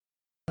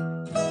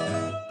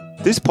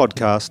This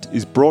podcast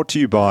is brought to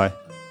you by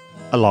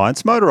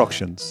Alliance Motor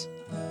Auctions.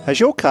 Has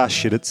your car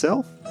shit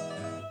itself?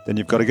 Then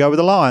you've got to go with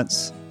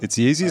Alliance. It's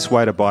the easiest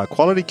way to buy a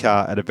quality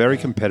car at a very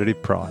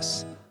competitive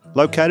price.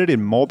 Located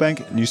in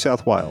Moorebank, New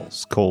South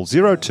Wales. Call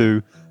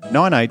 02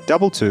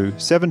 9822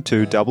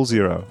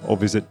 7200 or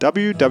visit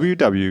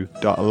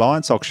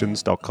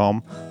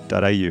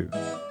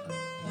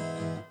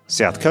www.allianceauctions.com.au.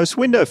 South Coast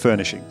Window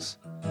Furnishings.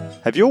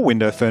 Have your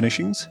window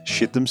furnishings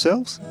shit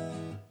themselves?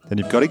 Then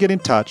you've got to get in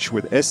touch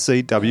with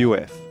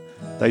SCWF.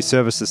 They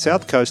service the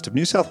south coast of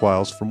New South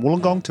Wales from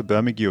Wollongong to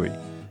Bermagui.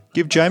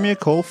 Give Jamie a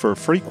call for a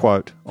free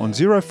quote on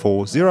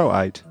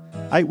 0408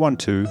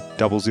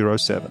 812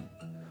 007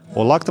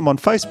 or like them on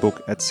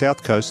Facebook at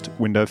South Coast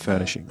Window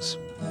Furnishings.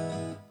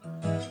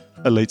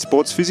 Elite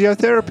Sports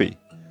Physiotherapy.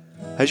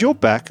 Has your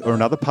back or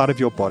another part of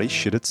your body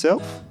shit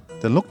itself?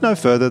 Then look no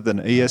further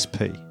than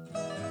ESP.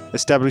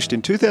 Established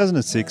in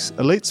 2006,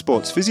 Elite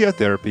Sports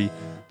Physiotherapy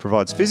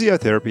provides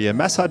physiotherapy and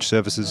massage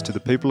services to the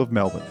people of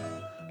Melbourne.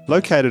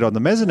 Located on the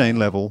mezzanine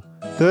level,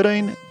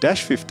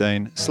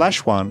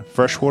 13-15/1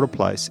 Freshwater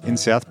Place in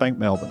Southbank,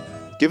 Melbourne.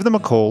 Give them a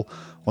call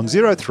on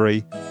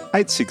 03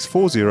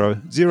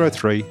 8640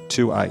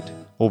 0328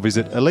 or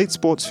visit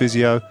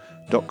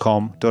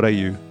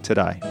elitesportsphysio.com.au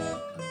today.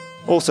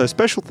 Also,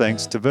 special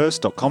thanks to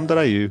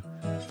verse.com.au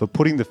for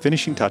putting the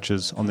finishing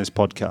touches on this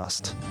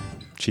podcast.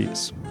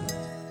 Cheers.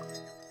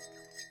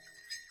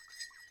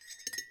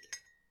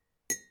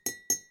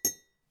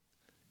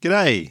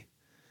 G'day.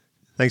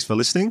 Thanks for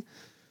listening.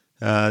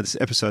 This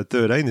is episode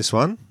 13, this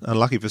one.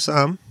 Unlucky for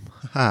some.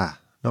 Ha,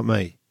 not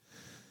me.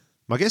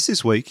 My guest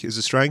this week is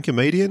Australian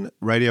comedian,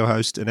 radio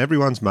host and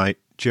everyone's mate,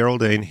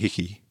 Geraldine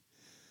Hickey.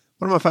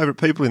 One of my favourite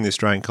people in the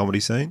Australian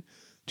comedy scene.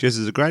 Jess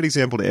is a great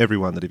example to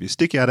everyone that if you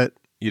stick at it,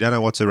 you don't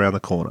know what's around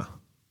the corner.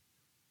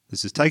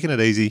 This is Taking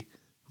It Easy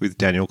with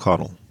Daniel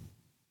Connell.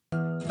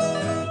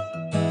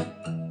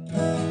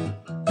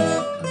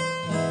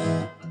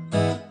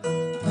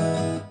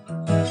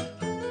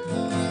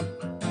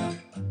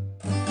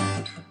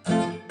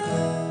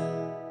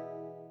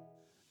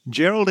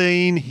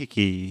 Geraldine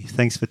Hickey,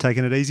 thanks for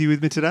taking it easy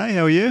with me today.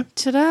 How are you?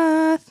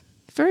 Ta-da!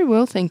 Very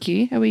well, thank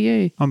you. How are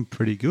you? I'm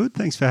pretty good.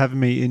 Thanks for having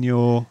me in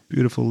your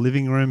beautiful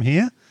living room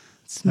here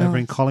over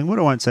in Collingwood.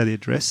 I won't say the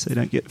address so you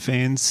don't get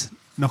fans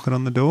knocking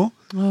on the door.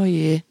 Oh,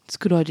 yeah. It's a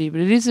good idea,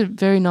 but it is a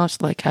very nice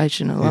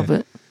location. I love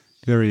it.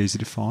 Very easy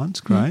to find.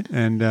 It's great.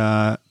 And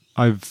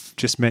I've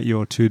just met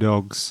your two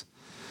dogs,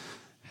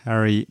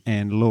 Harry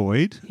and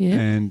Lloyd,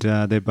 and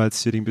they're both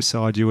sitting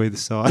beside you either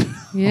side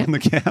on the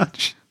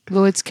couch.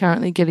 Lloyd's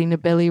currently getting a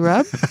belly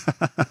rub.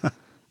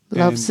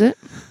 Loves it.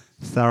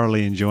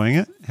 Thoroughly enjoying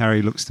it.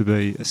 Harry looks to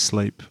be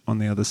asleep on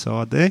the other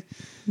side there.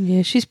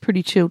 Yeah, she's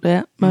pretty chilled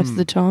out most of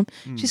the time.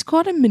 She's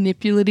quite a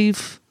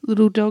manipulative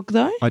little dog,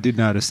 though. I did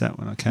notice that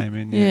when I came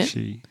in. Yeah,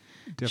 she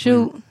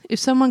definitely... if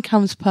someone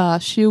comes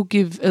past, she'll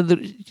give a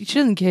little... She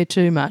doesn't care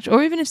too much.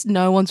 Or even if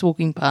no one's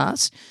walking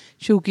past,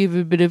 she'll give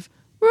a bit of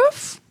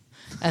ruff.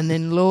 And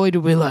then Lloyd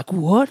will be like,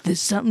 what?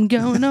 There's something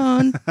going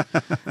on.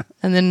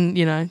 And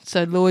then,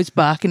 so Lloyd's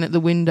barking at the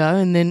window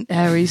and then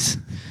Harry's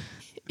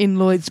in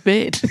Lloyd's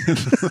bed.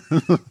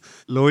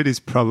 Lloyd is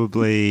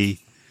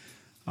probably,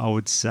 I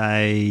would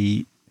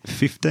say,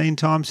 15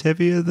 times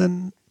heavier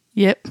than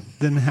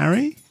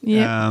Harry.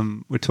 Yep.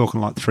 We're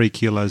talking like 3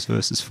 kilos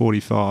versus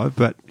 45,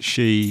 but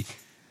she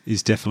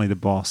is definitely the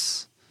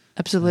boss.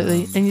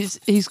 Absolutely. And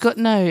he's got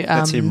no...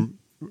 That's him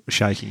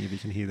shaking, if you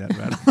can hear that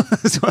rattle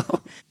as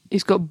well.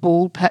 He's got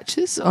bald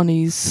patches on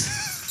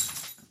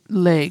his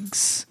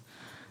legs.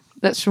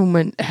 That's from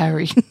when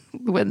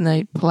when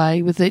they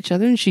play with each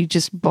other and she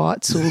just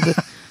bites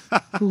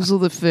pulls all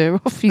the fur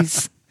off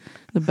the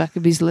back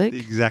of his leg. The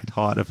exact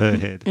height of her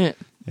head. Yeah.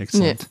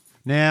 Excellent.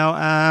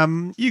 Yeah.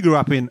 Now, you grew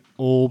up in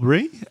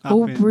Albury.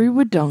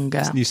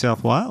 Wodonga. New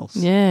South Wales.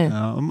 Yeah.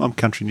 I'm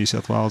country New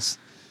South Wales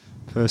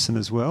person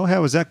as well.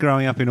 How was that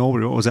growing up in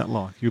Albury? What was that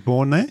like? You were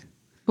born there?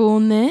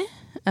 Born there.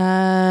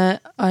 I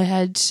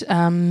had,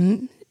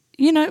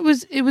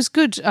 it was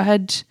good. I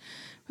had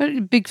a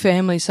big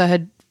family, so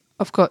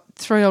I've got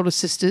 3 older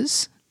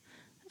sisters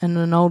and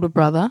an older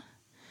brother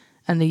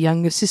and a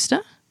younger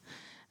sister.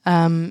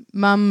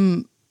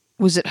 Mum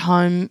was at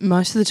home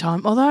most of the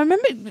time, although I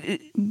remember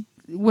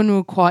when we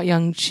were quite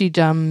young, she'd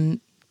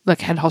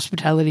had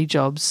hospitality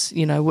jobs,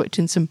 worked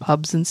in some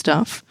pubs and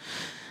stuff.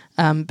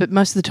 But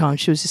most of the time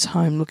she was just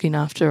home looking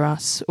after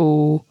us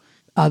or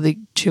other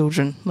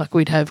children. Like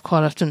we'd have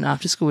quite often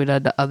after school, we'd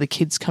have other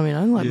kids coming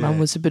on. Like Mum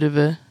was a bit of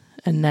a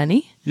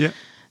nanny. Yeah.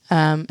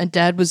 And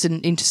Dad was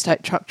an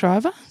interstate truck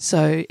driver,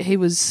 so he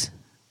was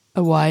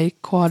away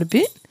quite a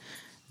bit.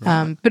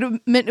 Right. But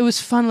it meant it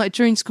was fun. Like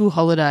during school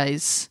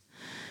holidays,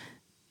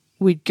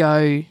 we'd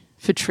go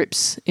for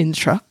trips in the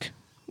truck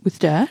with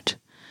Dad.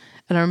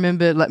 And I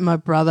remember like my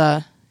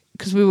brother,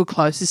 because we were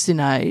closest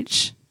in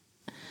age,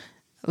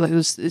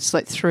 it's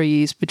like 3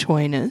 years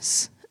between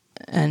us.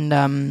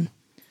 And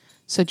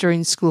so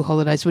during school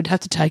holidays, we'd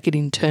have to take it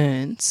in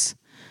turns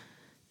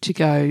to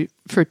go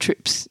for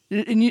trips.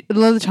 And a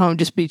lot of the time it would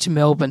just be to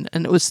Melbourne,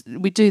 and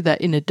we do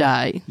that in a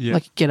day. Yeah.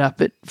 Like you get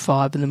up at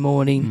 5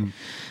 a.m,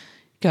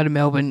 go to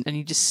Melbourne, and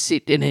you just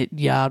sit in a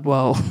yard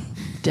while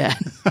Dad,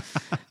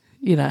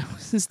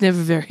 it's never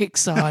very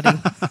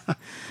exciting.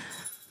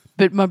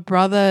 But my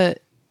brother,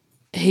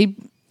 he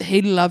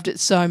loved it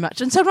so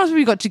much, and sometimes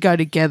we got to go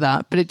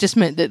together, but it just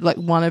meant that like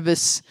one of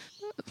us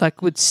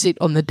like would sit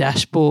on the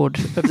dashboard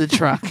of the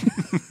truck.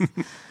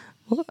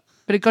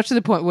 But it got to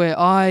the point where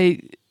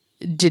I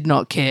did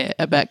not care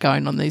about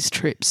going on these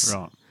trips.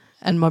 Right.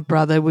 And my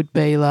brother would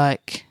be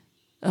like,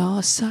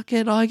 "Oh, suck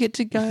it, I get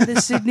to go to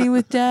Sydney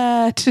with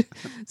Dad.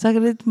 Suck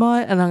it, it's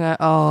my..." And I go,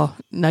 "Oh,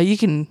 no, you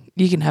can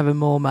have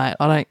them all, mate.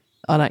 I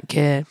don't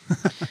care."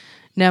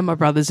 Now my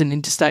brother's an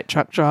interstate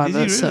truck driver.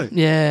 Is he really? So,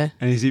 yeah.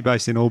 And is he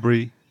based in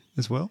Albury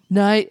as well?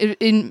 No,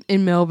 in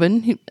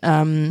Melbourne.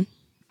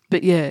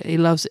 But yeah, he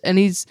loves it. And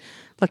he's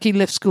like, he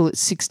left school at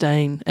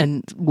 16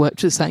 and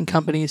worked for the same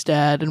company as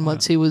Dad. And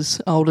once he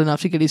was old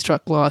enough to get his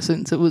truck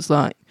license, it was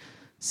like,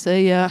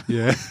 see ya.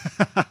 Yeah.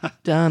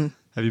 Done.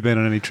 Have you been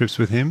on any trips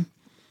with him?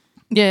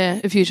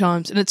 Yeah, a few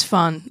times. And it's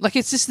fun. Like,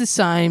 it's just the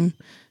same.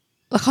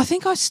 Like, I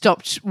think I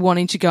stopped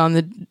wanting to go in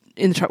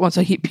the truck once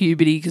I hit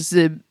puberty because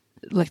the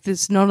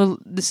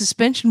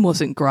suspension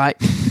wasn't great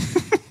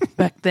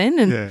back then.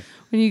 And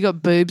when you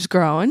got boobs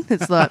growing,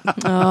 it's like,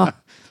 oh,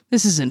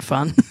 this isn't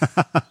fun.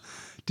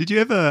 Did you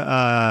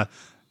ever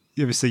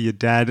see your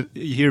dad?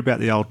 You hear about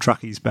the old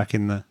truckies back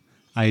in the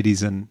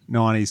 80s and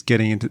 90s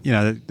getting into,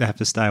 they have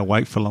to stay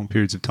awake for long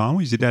periods of time.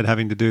 Was your dad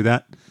having to do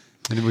that?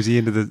 And was he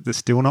into the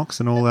steel knocks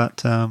and all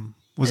that?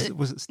 Was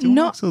it steel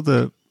knocks or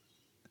the...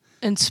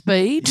 And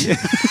speed? Yeah.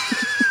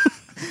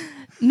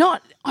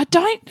 I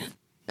don't...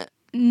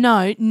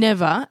 No,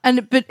 never.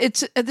 But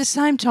it's at the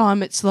same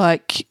time, it's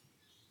like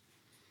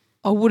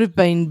I would have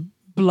been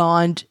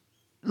blind.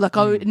 Like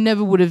I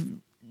never would have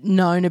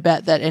known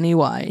about that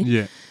anyway.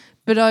 Yeah.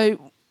 But I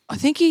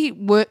think he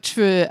worked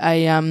for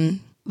a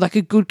like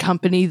a good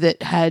company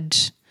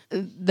that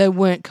they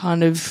weren't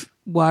kind of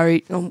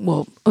worried.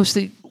 Well,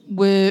 obviously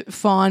were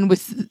fine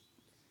with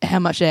how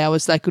much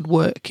hours they could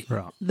work.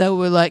 Right. They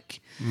were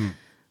like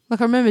I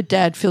remember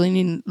Dad filling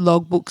in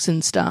logbooks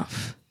and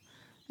stuff.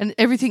 And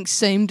everything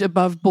seemed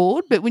above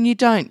board, but when you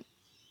don't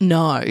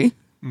know,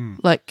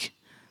 like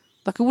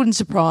it wouldn't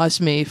surprise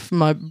me if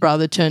my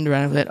brother turned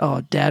around and went,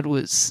 "Oh, Dad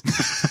was,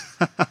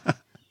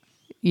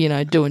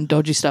 doing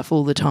dodgy stuff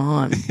all the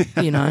time,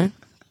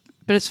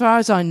 But as far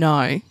as I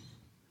know,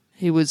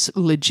 he was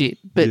legit.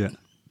 But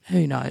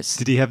who knows?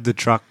 Did he have the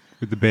truck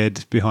with the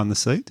bed behind the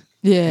seat?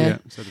 Yeah.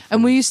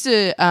 And we used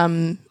to,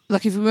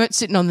 if we weren't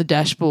sitting on the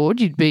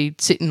dashboard, you'd be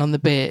sitting on the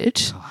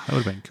bed. Oh, that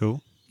would have been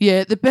cool.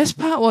 Yeah, the best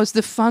part was,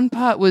 the fun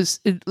part was,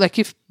 like,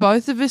 if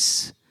both of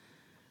us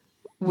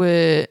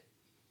were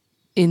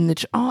in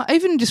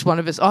even just one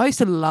of us, I used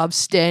to love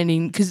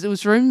standing because there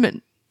was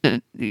room,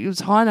 it was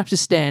high enough to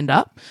stand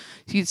up.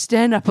 So you'd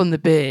stand up on the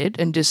bed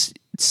and just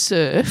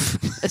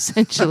surf,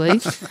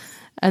 essentially.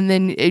 And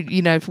then, if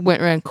you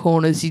went around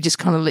corners, you just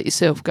kind of let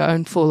yourself go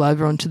and fall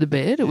over onto the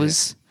bed. That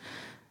was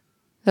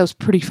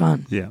pretty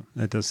fun. Yeah,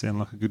 that does sound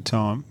like a good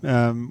time.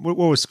 What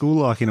was school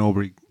like in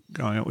Albury?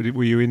 Growing up,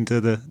 were you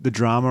into the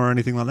drama or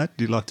anything like that?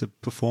 Did you like to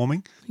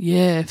performing?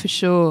 Yeah, for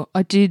sure.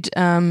 I did,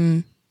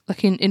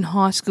 like in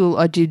high school,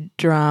 I did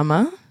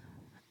drama.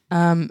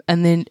 And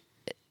then,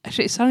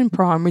 actually, it started in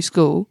primary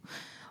school.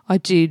 I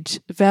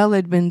did Val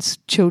Edmonds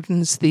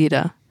Children's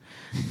Theatre.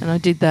 And I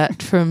did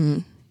that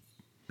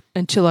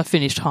until I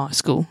finished high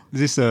school. Is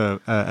this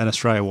an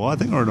Australia-wide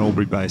thing or an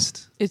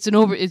Albury-based? It's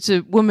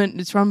a woman,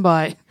 it's run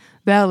by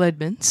Val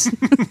Edmonds,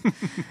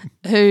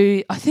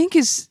 who I think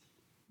is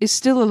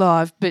still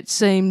alive, but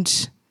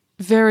seemed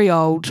very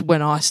old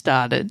when I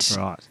started.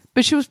 Right.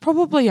 But she was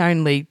probably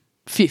only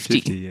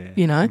 50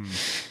 yeah.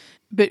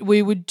 But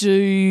we would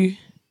do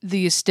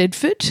the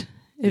Eisteddfod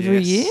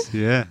every year.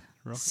 Yeah.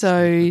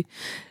 So,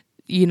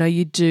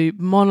 you do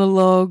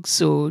monologues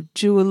or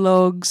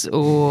duologues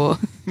or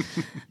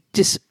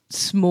just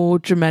small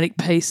dramatic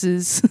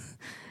pieces,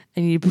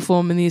 and you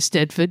perform in the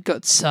Eisteddfod.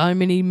 Got so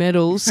many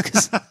medals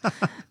because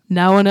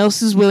no one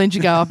else is willing to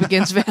go up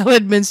against Val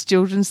Edmonds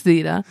Children's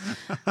Theatre.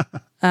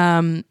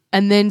 And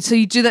then, so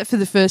you do that for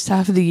the first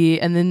half of the year,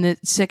 and then the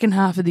second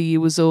half of the year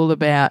was all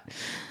about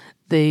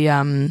the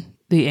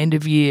end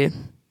of year.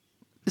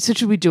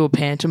 Essentially, we do a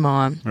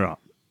pantomime. Right.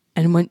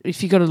 And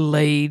if you got a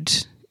lead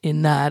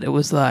in that, it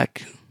was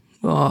like,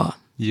 oh.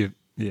 Yeah.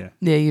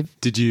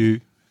 Did you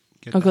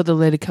I got the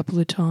lead a couple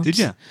of times. Did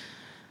you?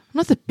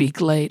 Not the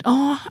big lead.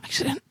 Oh,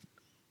 actually,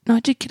 no, I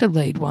did get a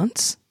lead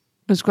once.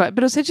 It was great.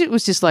 But essentially it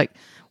was just like,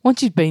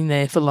 once you'd been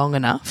there for long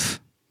enough,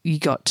 you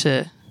got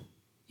to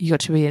be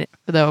in it.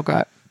 But they were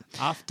great.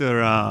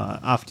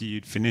 After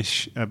you'd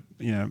finish, an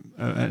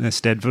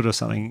Eisteddfod or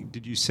something,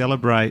 did you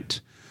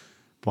celebrate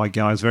by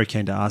going? I was very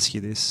keen to ask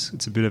you this.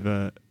 It's a bit of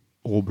a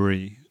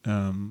Albury.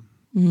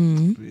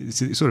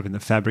 It's sort of in the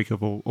fabric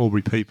of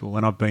Albury people,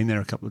 and I've been there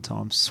a couple of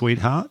times.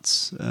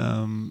 Sweethearts.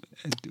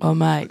 Oh,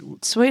 mate,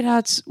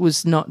 Sweethearts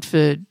was not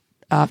for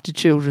after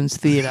children's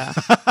theatre.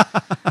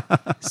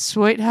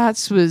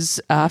 Sweethearts was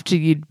after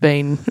you'd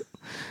been.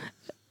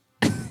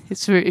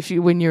 It's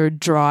when you're a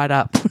dried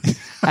up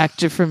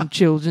actor from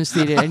children's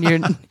theatre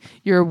and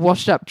you're a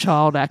washed up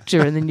child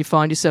actor, and then you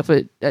find yourself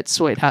at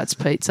Sweethearts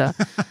Pizza.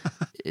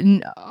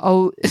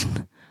 I'll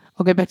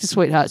go back to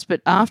Sweethearts,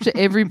 but after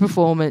every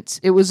performance,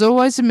 it was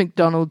always a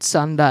McDonald's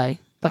sundae.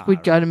 Like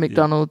we'd go to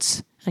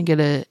McDonald's and get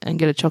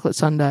a chocolate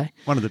sundae.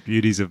 One of the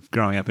beauties of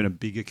growing up in a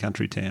bigger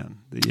country town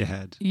that you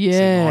had.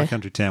 Yeah. So my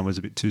country town was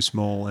a bit too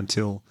small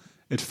until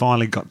it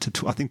finally got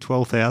to, I think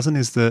 12,000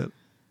 is the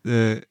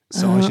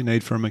size you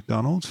need for a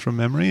McDonald's from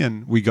memory,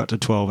 and we got to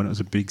 12 and it was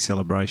a big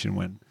celebration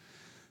when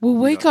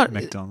we got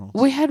McDonald's.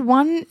 We had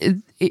one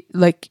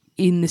like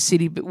in the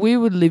city, but we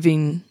were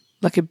living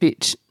like a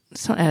bit,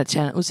 it's not out of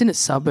town, it was in a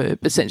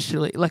suburb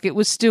essentially. Like it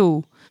was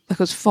still, like it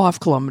was 5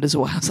 kilometres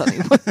away or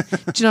something.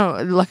 Do you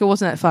know, like it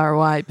wasn't that far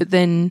away. But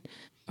then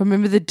I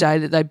remember the day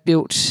that they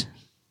built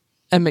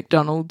a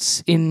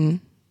McDonald's in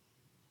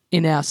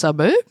our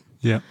suburb.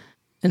 Yeah.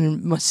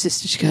 And my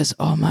sister, she goes,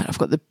 "Oh, mate, I've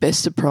got the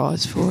best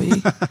surprise for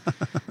you."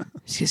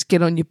 She goes,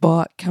 "Get on your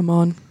bike, come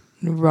on."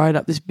 And I rode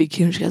up this big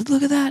hill and she goes,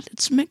 "Look at that,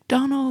 it's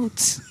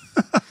McDonald's."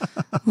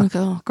 I'm like,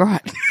 "Oh, great."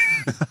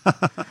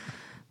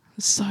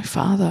 It's so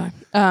far though.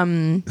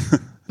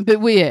 But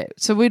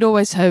so we'd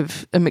always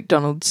have a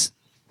McDonald's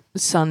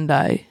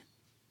Sunday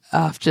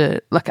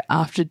after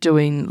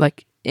doing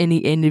like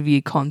any end of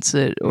year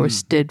concert or a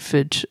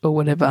Stedford or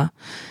whatever.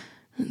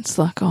 And it's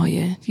like, oh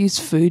yeah, use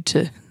food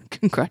to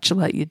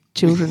congratulate your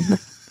children.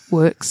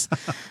 Works.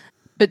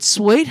 But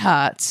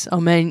Sweethearts, I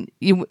mean,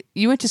 you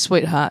went to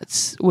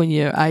Sweethearts when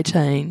you're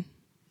 18,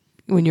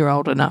 when you're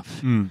old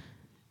enough.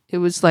 It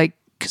was like,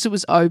 because it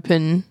was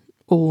open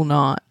all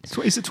night.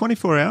 So is it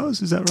 24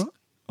 hours, is that right?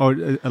 Or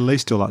at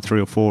least till like 3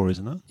 or 4,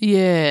 isn't it?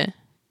 Yeah.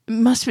 It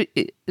must be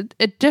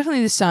at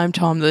definitely the same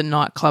time the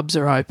nightclubs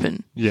are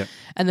open. Yeah.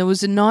 And there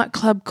was a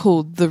nightclub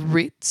called the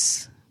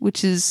Ritz,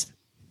 which is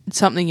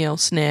something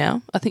else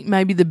now. I think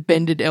maybe the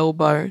Bended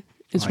Elbow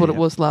is what it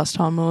was last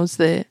time I was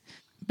there.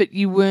 But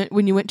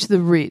when you went to the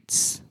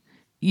Ritz,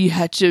 you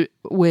had to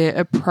wear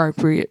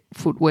appropriate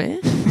footwear.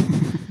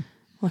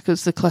 Like it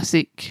was the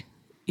classic,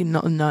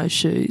 no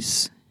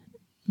shoes.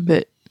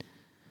 But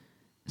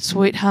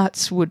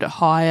Sweethearts would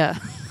hire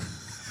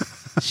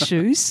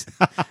shoes.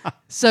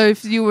 So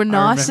if you were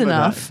nice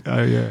enough,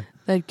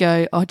 they'd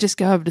go, just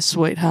go over to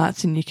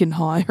Sweethearts and you can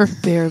hire a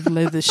pair of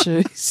leather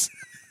shoes.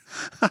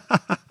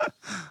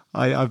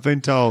 I've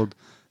been told,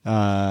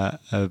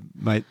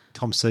 mate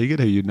Tom Seagate,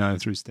 who you know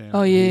through stand.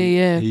 Oh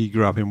yeah, he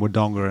grew up in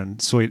Wodonga, and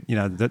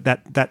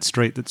that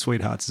street that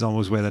Sweethearts is on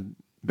was where the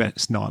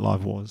best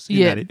nightlife was in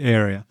that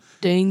area.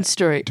 Dean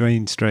Street,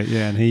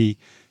 yeah, and he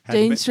had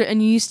Dean Street,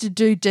 and you used to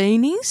do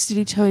Deanies. Did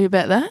he tell you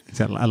about that? Is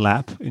that a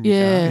lap in your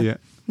car? Yeah.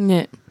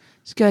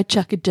 Let's go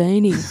chuck a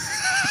Deanie. It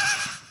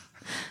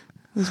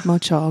was my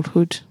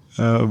childhood.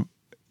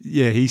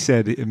 He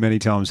said many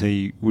times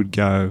he would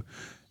go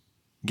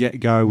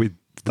with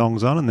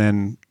thongs on and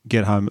then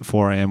get home at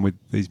 4 a.m. with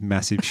these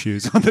massive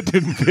shoes on that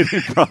didn't fit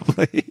him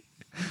properly.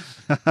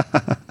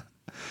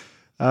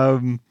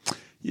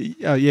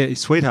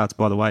 Sweethearts,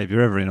 by the way, if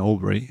you're ever in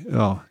Albury,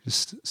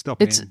 just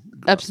stop it's in.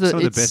 Absolutely.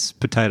 Some of the best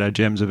potato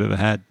gems I've ever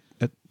had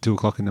at 2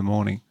 o'clock in the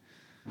morning.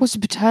 What's a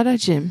potato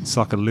gem? It's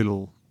like a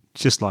little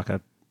square.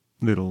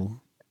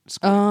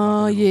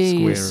 Oh,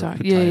 square sorry.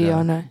 Potato, yeah,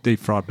 I know. Deep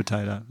fried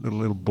potato,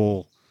 little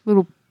ball.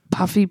 Little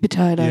puffy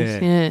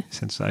potatoes, yeah.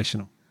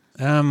 Sensational.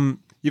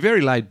 You're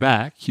very laid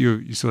back.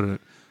 You sort of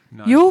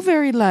know. You're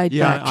very laid back.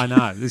 Yeah, I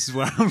know. This is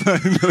what I'm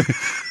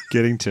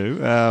getting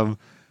to.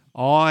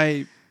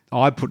 I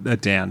put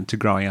that down to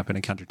growing up in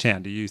a country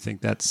town. Do you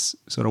think that's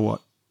sort of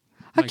what?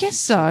 I guess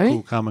so.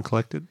 Cool, calm and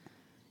collected?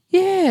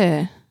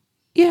 Yeah.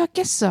 Yeah, I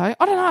guess so.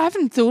 I don't know. I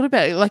haven't thought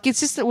about it. Like,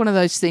 it's just one of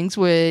those things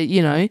where,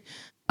 I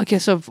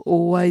guess I've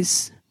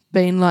always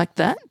been like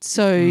that.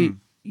 So,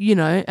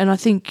 and I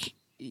think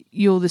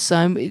you're the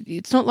same.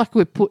 It's not like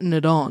we're putting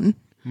it on.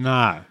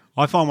 No.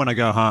 I find when I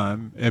go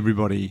home,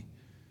 everybody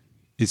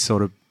is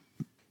sort of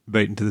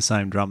beaten to the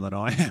same drum that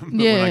I am. But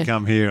when I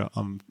come here,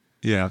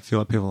 I feel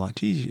like people are like,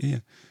 geez, yeah,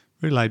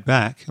 very laid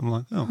back. I'm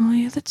like, oh. Oh,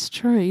 yeah, that's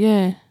true,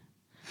 yeah.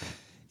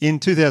 In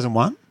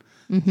 2001,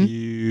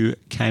 you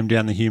came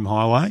down the Hume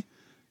Highway.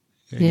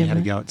 And you had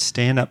to go at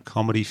stand-up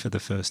comedy for the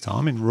first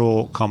time in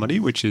Raw Comedy,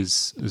 which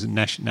is a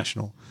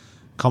national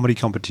comedy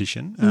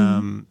competition.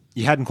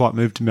 You hadn't quite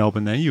moved to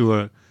Melbourne then. You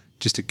were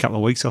just a couple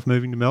of weeks off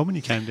moving to Melbourne.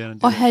 You came down and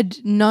did I had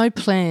no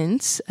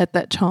plans at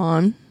that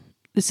time,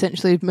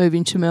 essentially, of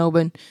moving to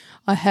Melbourne.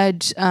 I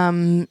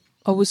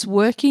was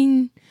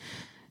working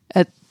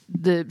at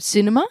the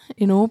cinema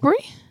in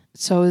Albury.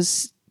 So I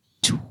was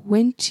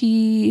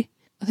 20,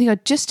 I think I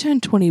just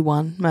turned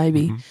 21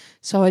 maybe.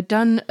 So I'd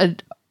done a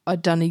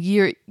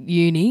year at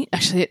uni.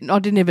 Actually, I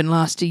didn't even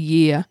last a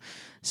year.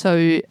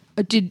 So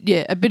I did,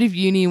 a bit of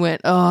uni and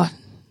went, oh,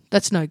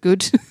 that's no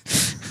good.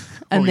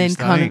 And then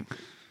kind of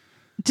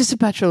just a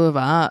Bachelor of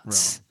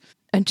Arts. Right.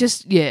 And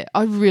just,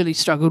 I really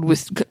struggled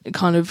with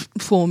kind of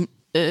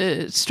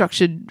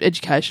structured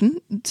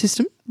education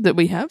system that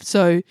we have.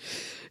 So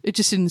it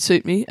just didn't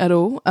suit me at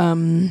all.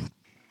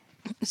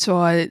 So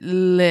I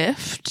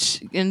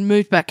left and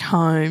moved back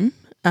home.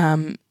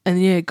 And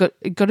got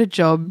a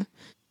job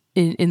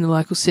in the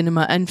local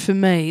cinema. And for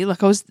me, like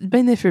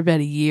been there for about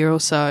a year or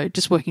so,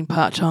 just working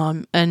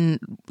part-time and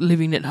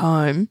living at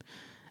home.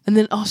 And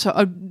then also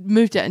I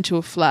moved out into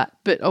a flat,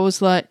 but I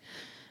was like,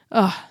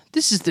 oh,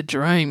 this is the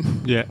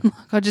dream. Yeah.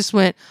 I just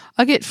went,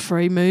 I get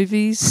free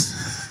movies.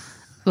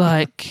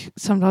 Like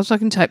sometimes I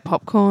can take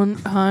popcorn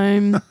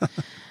home.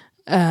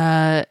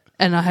 And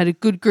I had a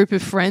good group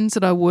of friends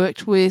that I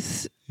worked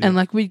with. Yeah. And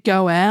like we'd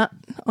go out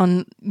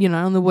on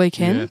the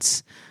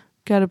weekends,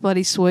 go to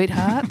bloody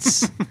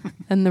Sweethearts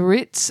and the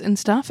Ritz and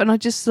stuff. And I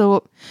just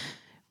thought,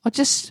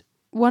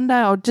 one day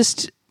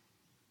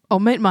I'll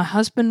meet my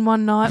husband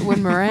one night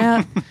when we're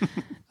out.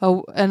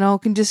 And I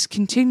can just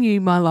continue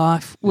my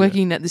life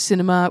working at the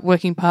cinema,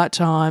 working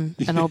part-time,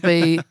 and I'll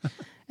be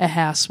a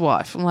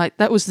housewife. I'm like,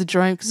 that was the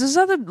dream. Because there's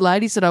other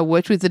ladies that I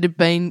worked with that have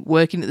been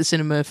working at the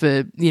cinema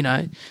for,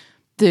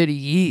 30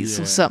 years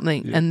or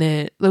something. Yeah. And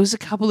there was a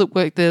couple that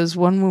worked. There was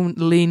one woman,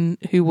 Lynn,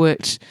 who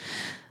worked,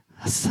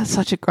 that's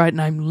such a great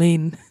name,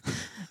 Lynn,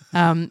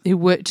 who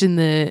worked in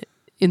the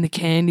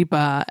candy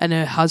bar, and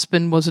her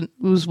husband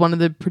was one of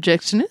the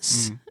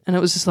projectionists. And it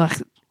was just like,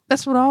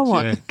 that's what I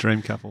want. Yeah,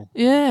 dream couple.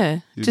 Yeah.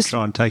 You just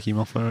try and take him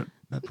off her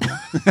at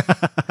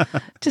that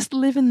point. Just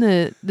living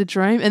the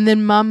dream. And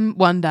then Mum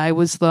one day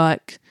was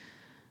like,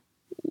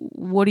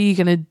 what are you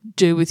going to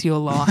do with your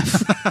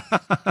life?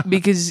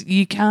 Because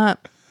you can't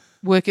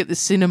work at the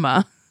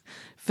cinema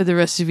for the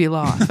rest of your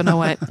life. And I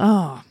went,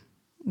 oh,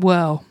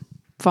 well,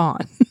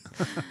 fine.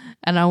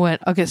 And I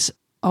went, I guess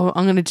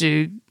I'm going to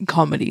do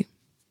comedy.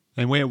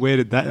 And where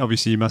did that,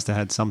 obviously you must have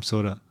had some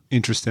sort of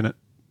interest in it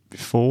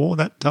before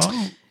that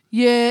time?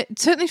 Yeah,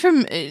 certainly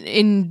from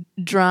in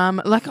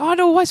drama. Like I'd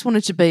always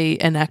wanted to be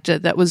an actor.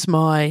 That was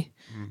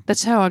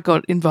that's how I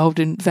got involved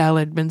in Val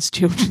Edmonds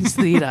Children's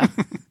Theatre.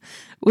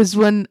 Was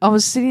when I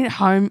was sitting at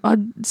home.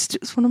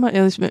 It's one of my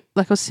earliest,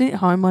 like I was sitting at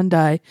home one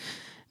day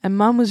and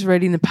Mum was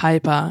reading the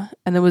paper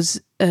and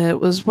was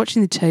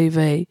watching the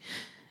TV,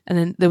 and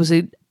then there was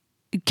a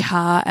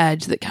car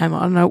ad that came on.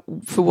 I don't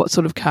know for what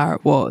sort of car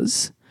it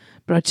was,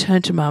 but I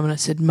turned to Mum and I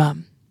said,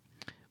 Mum,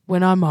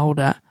 when I'm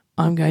older,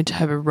 I'm going to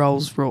have a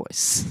Rolls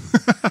Royce.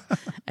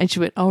 And she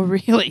went, oh,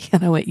 really?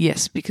 And I went,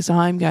 yes, because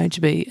I'm going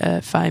to be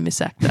a famous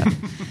actor.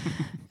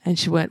 And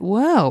she went,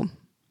 well.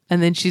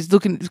 And then she's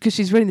looking, because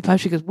she's reading the paper,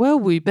 she goes, well,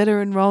 we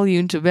better enroll you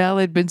into Val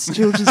Edmonds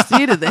Children's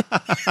Theatre then.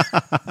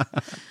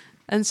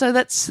 And so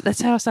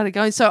that's how I started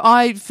going. So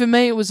for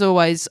me, it was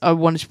always I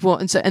wanted to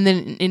perform. And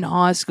then in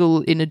high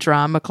school, in a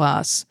drama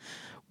class,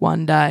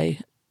 one day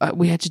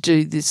we had to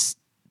do this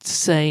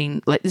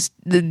scene, like this.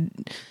 The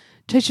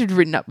teacher had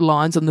written up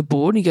lines on the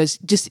board, and he goes,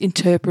 just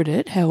interpret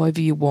it however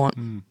you want.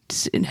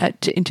 Had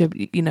to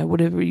interpret,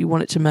 whatever you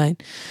want it to mean.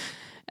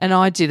 And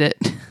I did it,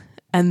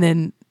 and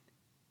then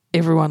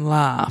everyone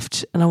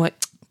laughed, and I went,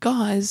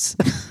 guys,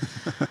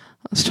 I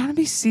was trying to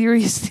be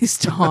serious this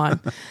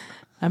time.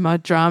 And my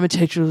drama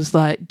teacher was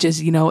like,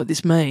 Jesse, you know what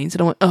this means?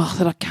 And I went, oh,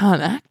 that I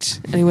can't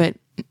act. And he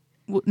went,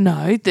 well,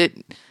 no, that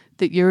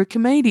you're a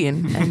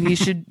comedian and you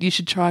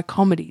should try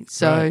comedy.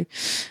 So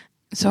right.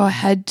 So I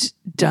had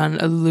done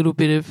a little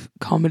bit of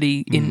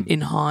comedy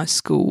in high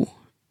school,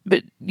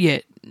 but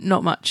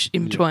not much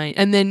in between.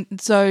 And then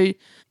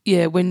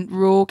when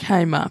Raw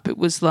came up, it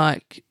was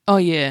like, oh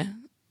yeah,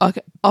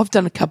 I've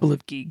done a couple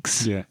of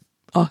gigs. Yeah,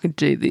 I could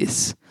do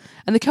this.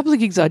 And the couple of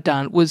gigs I'd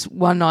done was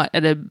one night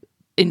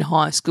in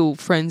high school,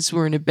 friends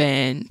were in a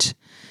band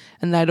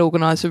and they'd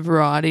organised a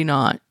variety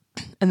night.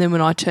 And then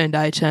when I turned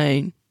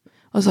 18,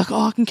 I was like,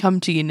 oh, I can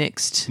come to your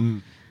next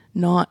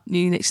night,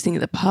 your next thing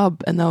at the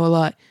pub. And they were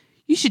like,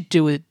 you should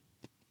do a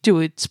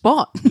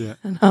spot. Yeah.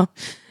 And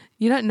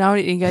you don't know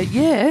it. And you go,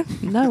 yeah,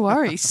 no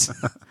worries.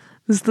 It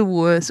was the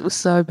worst. It was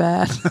so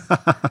bad.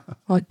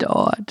 I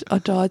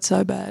died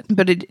so bad.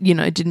 But it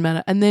didn't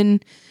matter. And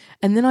then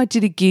I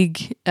did a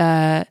gig in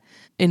a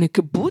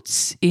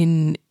kibbutz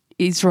in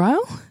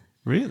Israel.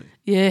 Really?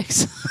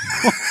 Yes.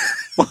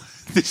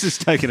 This is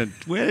taken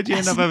where did you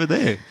end up over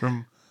there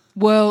from?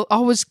 Well, I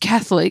was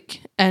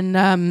Catholic, and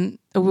I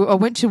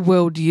went to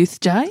World Youth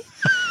Day.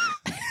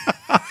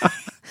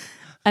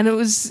 And it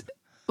was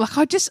like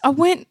I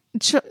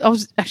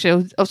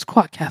was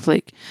quite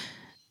Catholic,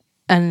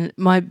 and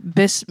my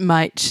best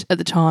mate at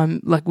the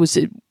time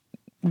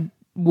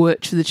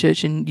worked for the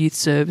church in youth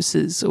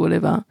services or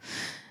whatever,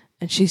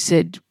 and she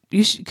said,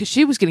 because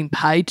she was getting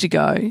paid to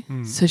go,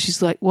 so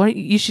she's like, "Why don't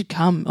you should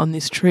come on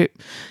this trip?"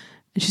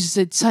 And she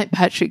said, "St.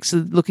 Patrick's are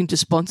looking to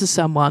sponsor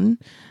someone,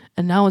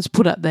 and no one's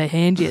put up their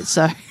hand yet."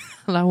 So,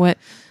 and I went,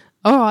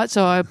 all right.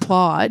 So I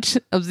applied.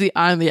 It was the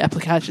only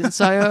application.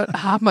 So I got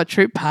half my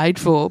trip paid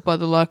for by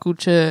the local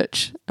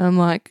church. And I'm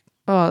like,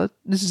 oh,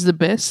 this is the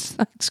best.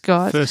 Thanks,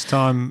 guys. First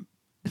time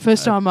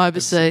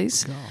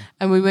overseas.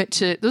 And we went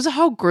to, there was a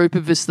whole group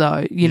of us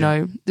though,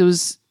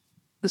 there's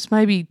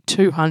maybe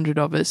 200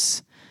 of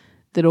us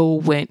that all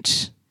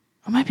went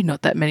or maybe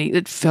not that many.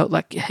 It felt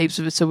like heaps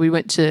of it. So we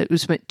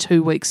spent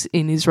 2 weeks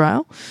in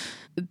Israel.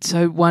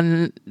 So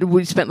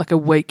we spent like a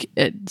week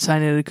at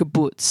St. Anna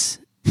Kibbutz.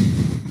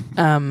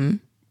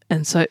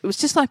 And so it was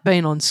just like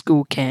being on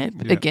school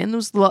camp. Yeah. Again, there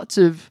was lots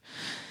of,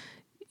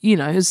 it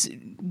was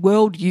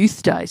World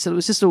Youth Day, so it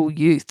was just all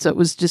youth. So it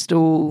was just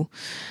all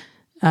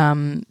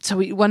one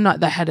night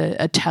they had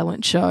a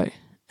talent show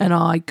and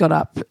I got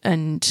up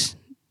and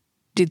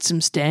did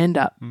some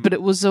stand-up, but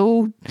it was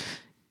all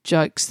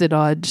jokes that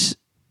I'd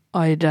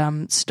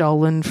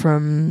stolen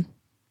from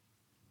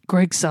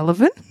Greg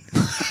Sullivan.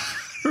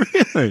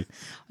 Really?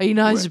 He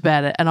knows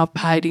about it and I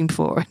paid him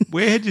for it.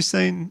 Where had you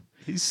seen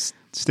his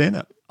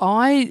stand-up?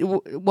 I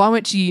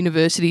went to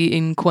university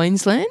in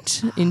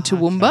Queensland, in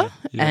Toowoomba, okay.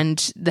 Yeah.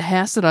 and the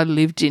house that I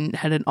lived in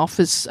had an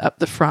office up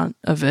the front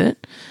of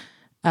it,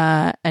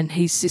 and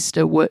his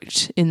sister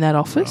worked in that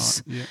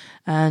office. Right, yeah.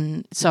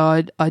 And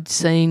so I'd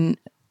seen,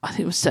 I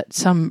think it was at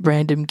some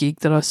random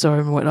gig that I saw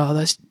him and went,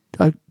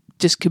 I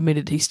just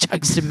committed his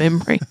jokes to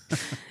memory.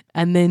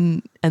 and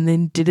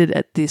then did it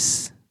at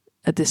this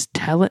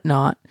talent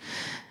night.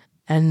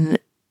 And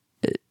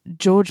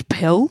George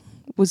Pell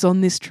was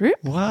on this trip.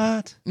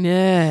 What?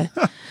 Yeah.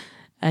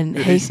 And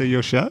Did he see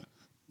your show?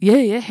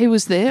 Yeah, he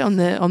was there on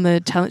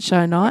the talent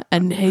show night,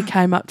 and he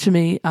came up to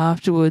me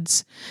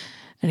afterwards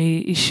and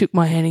he shook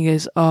my hand and he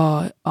goes,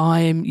 "Oh, I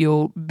am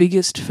your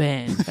biggest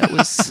fan." That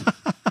was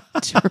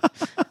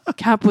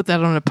can't put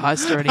that on a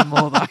poster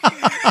anymore though.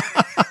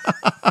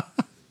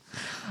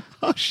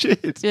 Oh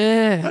shit.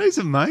 Yeah. That is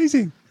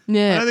amazing.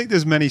 Yeah. I don't think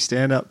there's many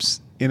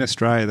stand-ups in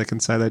Australia that can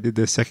say they did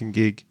their second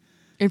gig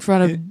In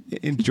front of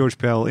in George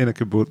Pell in a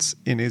kibbutz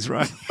in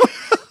Israel.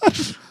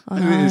 I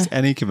don't think there's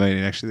any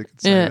comedian actually that can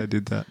say they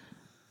did that.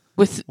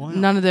 with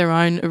none of their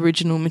own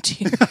original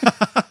material.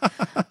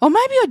 Or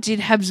maybe I did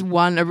have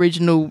one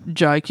original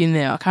joke in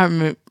there. I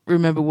can't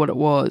remember what it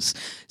was.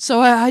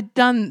 So I had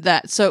done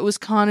that. So it was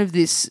kind of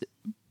this,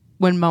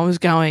 when Mum was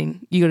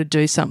going, "You got to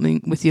do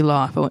something with your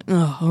life." I went,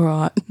 "Oh, all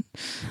right.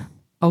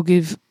 I'll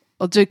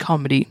do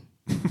comedy.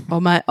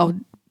 I'll make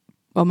an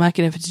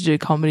effort to do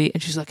comedy."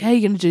 And she's like, "How are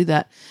you going to do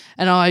that?"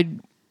 And I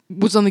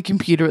was on the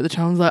computer at the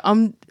time. I was like,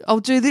 I'll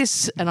do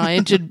this. And I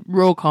entered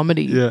raw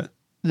comedy. Yeah.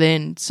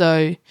 Then.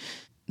 So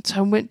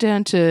I went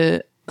down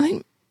to, I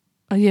think,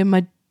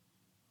 my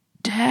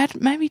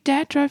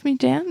dad drove me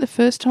down the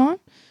first time.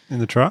 In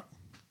the truck?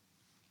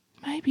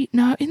 Maybe,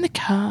 no, in the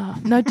car.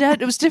 No,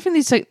 Dad, it was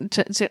definitely,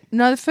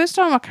 the first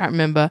time I can't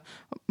remember.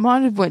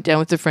 Might have went down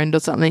with a friend or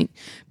something,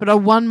 but I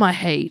won my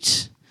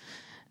heat.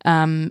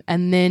 And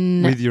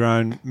then With your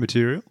own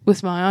material?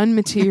 with my own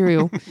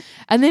material.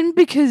 And then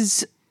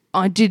because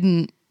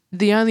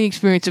the only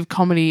experience of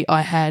comedy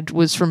I had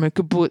was from a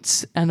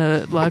kibbutz and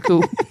a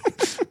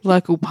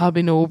local pub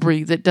in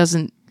Albury that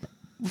doesn't,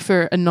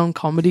 for a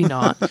non-comedy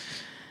night,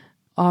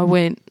 I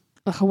won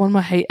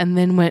my heat and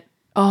then went,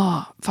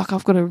 "Oh, fuck,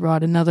 I've got to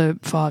write another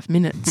 5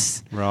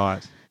 minutes."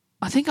 Right.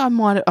 I think I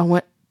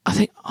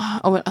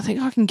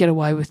think I can get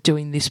away with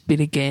doing this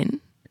bit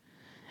again.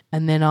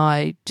 And then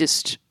I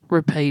just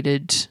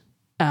repeated,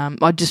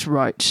 I just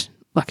wrote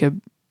like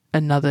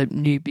another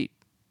new bit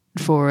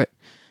for it.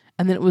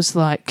 And then it was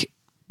like,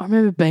 I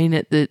remember being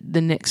at the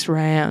next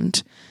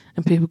round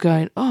and people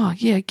going, "Oh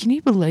yeah, can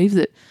you believe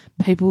that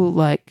people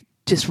like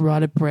just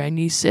write a brand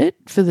new set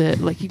for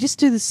you just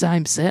do the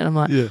same set?" I'm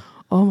like, Yeah.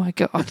 "Oh my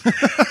God."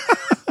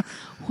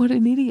 What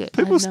an idiot.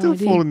 People still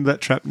fall into that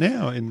trap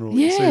now in Raw.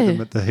 You see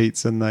them at the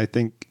heats and they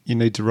think you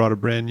need to write a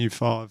brand new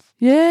 5.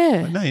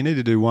 Yeah. Like, no, you need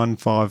to do 1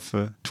 5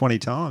 for 20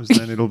 times and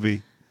then it'll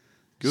be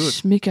good.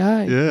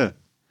 Schmicko. Yeah.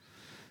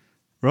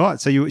 Right.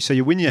 So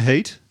you win your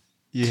heat,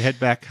 you head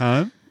back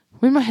home.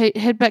 Win my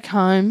head back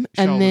home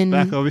Shoulders and then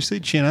back, obviously,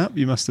 chin up.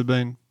 You must have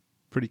been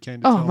pretty keen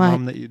to tell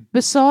Mum that you'd...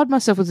 beside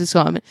myself with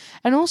excitement.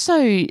 And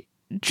also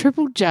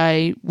Triple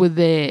J were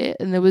there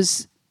and there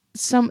was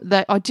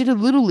I did a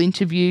little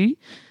interview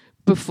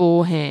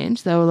beforehand.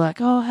 They were like,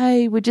 "Oh,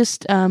 hey, we're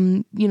just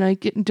doing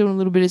a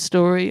little bit of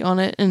story on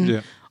it."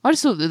 And I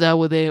just thought that they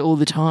were there all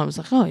the time. I was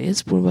like, "Oh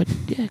yes,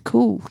 yeah,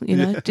 cool."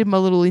 Did my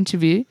little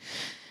interview.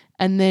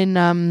 And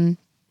then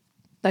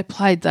they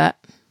played that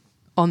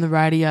on the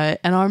radio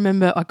and I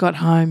remember I got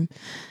home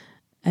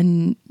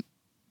and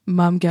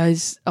Mum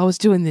goes, I was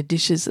doing the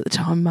dishes at the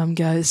time, Mum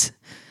goes,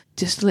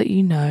 "Just to let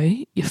you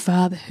know, your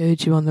father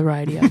heard you on the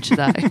radio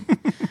today."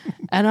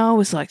 And I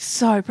was like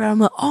so proud. I'm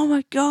like, "Oh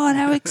my God,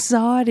 how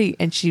exciting."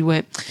 And she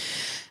went,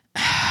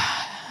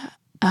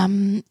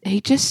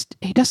 he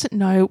doesn't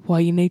know why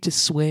you need to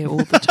swear all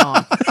the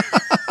time."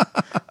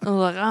 I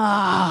was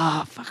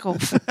like, fuck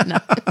off. No,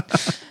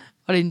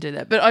 I didn't do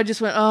that. But I just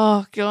went,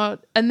 "Oh God."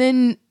 And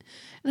then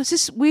it was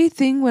this weird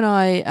thing when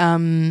I,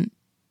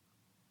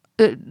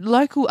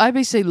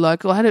 ABC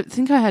local, I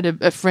had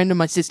a friend of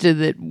my sister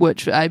that worked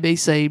for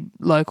ABC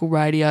local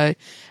radio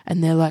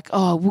and they're like,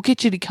 "Oh, we'll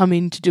get you to come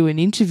in to do an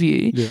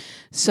interview." Yeah.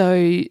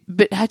 So,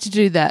 but had to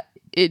do that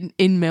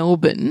in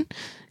Melbourne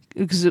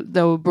because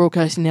they were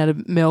broadcasting out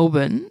of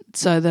Melbourne.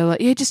 So they're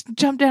like, yeah, just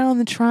jump down on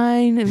the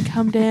train and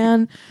come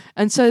down.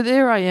 And so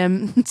there I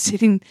am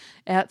sitting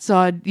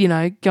outside, you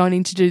know, going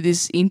in to do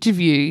this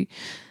interview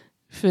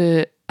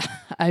for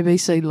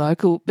ABC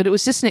Local. But it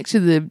was just next to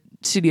the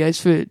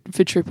studios for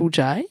Triple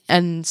J.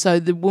 And so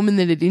the woman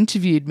that had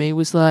interviewed me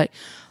was like,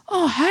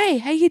 oh, hey,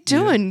 how you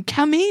doing? Yeah.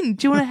 Come in.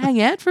 Do you want to hang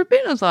out for a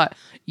bit? I was like,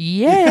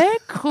 yeah,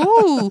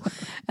 cool.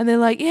 And they're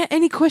like, yeah,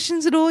 any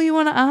questions at all you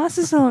want to ask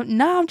us? I'm like,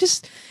 no, I'm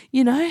just,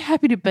 you know,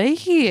 happy to be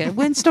here.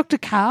 When's Dr.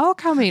 Carl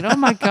coming? Oh,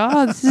 my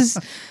God,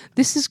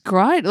 this is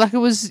great. Like it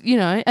was, you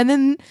know, and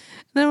then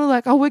they were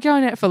like, oh, we're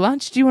going out for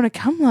lunch. Do you want to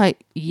come?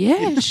 Like,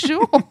 yeah,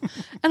 sure.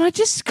 And I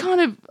just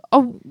I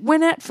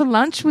went out for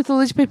lunch with all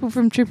these people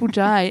from Triple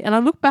J, and I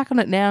look back on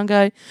it now and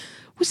go,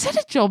 was that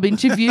a job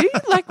interview?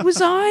 Like,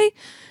 was I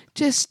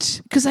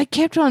just, because they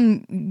kept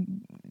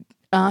on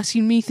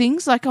asking me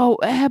things like, oh,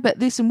 how about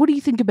this? And what do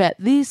you think about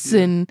this?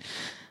 Yeah.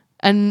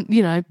 And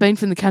you know, being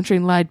from the country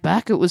and laid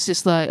back, it was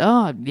just like,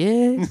 oh,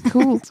 yeah,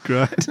 cool. It's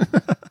great.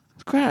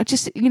 It's great. I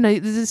just, you know,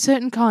 there's a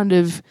certain kind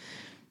of,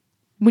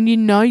 when you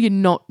know you're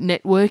not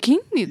networking,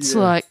 it's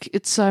like,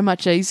 it's so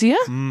much easier.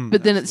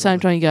 But then at the same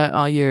time you go,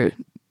 oh, you're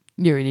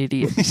an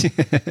idiot.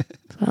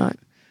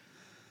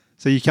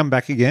 So you come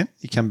back again?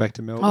 You come back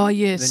to Melbourne? Oh,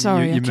 yeah,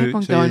 sorry. I kept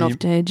on going off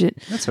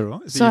tangent. That's all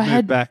right. So you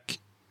moved back.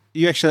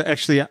 You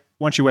actually,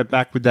 once you went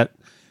back with that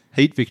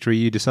Heat victory,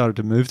 you decided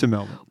to move to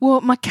Melbourne. Well,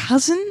 my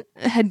cousin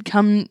had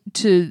come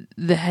to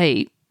the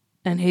Heat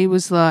and he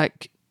was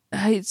like,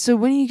 hey, so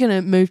when are you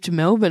going to move to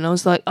Melbourne? I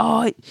was like,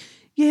 oh,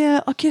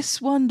 yeah, I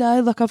guess one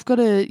day. Like I've got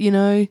to, you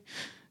know,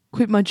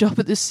 quit my job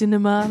at the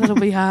cinema. That'll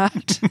be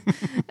hard.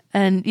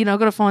 And, you know, I've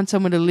got to find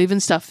somewhere to live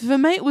and stuff. For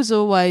me, it was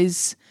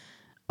always,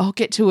 I'll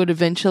get to it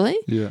eventually.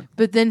 Yeah.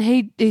 But then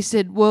he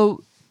said,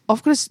 well,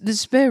 I've got the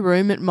spare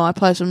room at my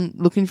place. I'm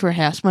looking for a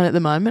housemate at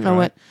the moment. Right. I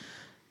went,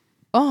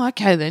 oh,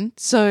 okay then.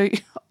 So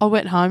I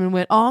went home and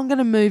went, oh, I'm going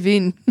to move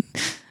in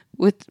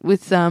with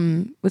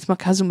my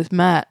cousin, with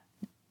Matt.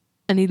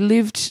 And he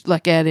lived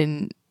like out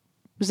in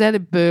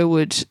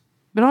Burwood,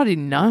 but I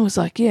didn't know. I was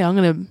like, yeah, I'm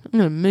going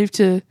to move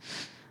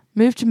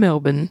to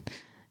Melbourne.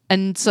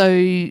 And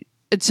so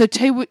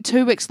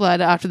 2 weeks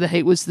later, after the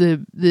Heat, was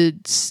the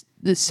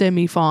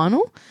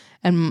semi-final,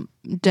 and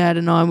Dad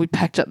and I, we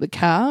packed up the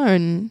car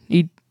and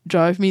he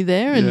drove me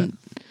there, and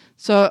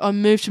so I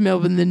moved to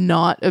Melbourne the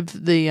night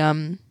of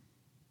the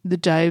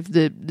day of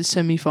the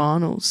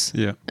semi-finals.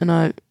 Yeah, and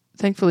I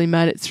thankfully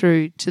made it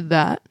through to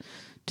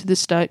the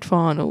state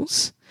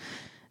finals,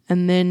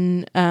 and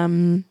then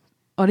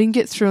I didn't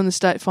get through on the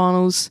state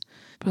finals.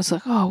 But I was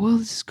like, oh, well,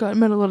 this is great. I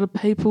met a lot of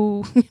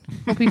people.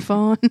 I'll be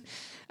fine.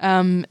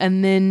 And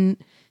then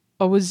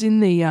I was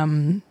in the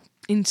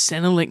in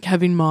Centrelink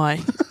having my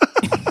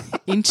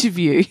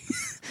interview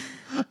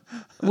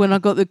when I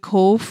got the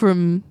call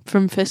from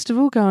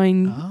Festival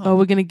going, oh,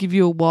 we're going to give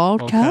you a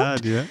wild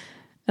card. Yeah.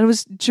 And it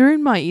was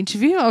during my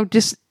interview, I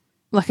just,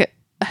 like,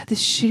 I had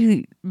this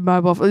shitty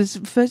mobile phone. It was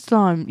the first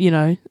time, you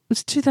know, it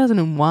was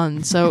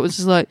 2001. So it was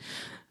just like,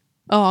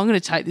 oh, I'm going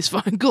to take this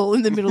phone call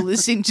in the middle of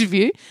this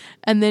interview,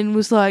 and then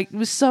was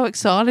so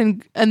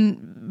excited.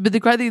 But the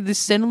great thing,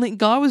 this Centrelink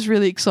guy was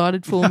really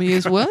excited for me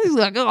as well. He's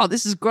like, oh,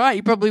 this is great.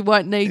 You probably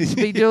won't need to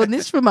be doing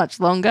this for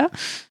much longer.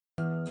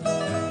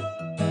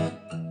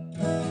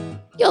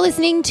 You're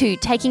listening to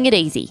Taking It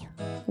Easy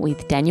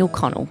with Daniel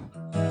Connell.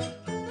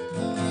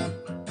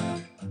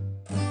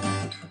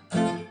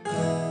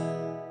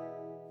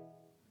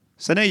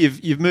 So now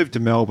you've moved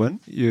to Melbourne.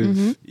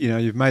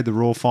 You've made the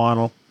Raw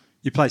final.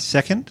 You placed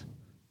second.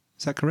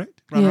 Is that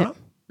correct? Runner-up?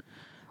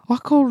 I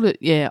call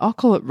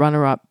it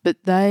runner-up, but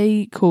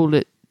they called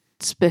it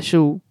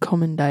special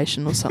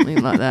commendation or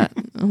something like that,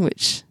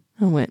 which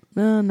I went,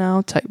 no,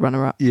 I'll take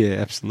runner-up. Yeah,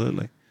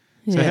 absolutely.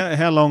 Yeah. So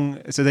how long,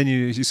 so then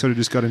you sort of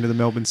just got into the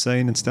Melbourne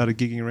scene and started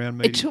gigging around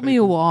meeting It took me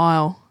a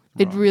while.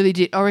 Right. It really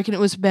did. I reckon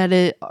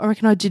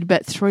I did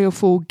about 3 or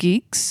 4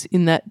 gigs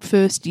in that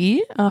first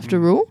year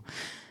after all,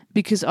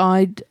 because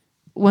I,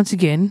 once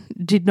again,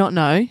 did not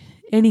know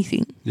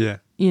anything. Yeah.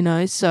 You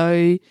know,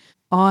 so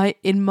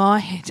in my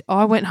head,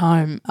 I went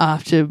home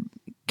after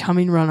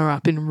coming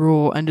runner-up in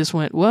Raw and just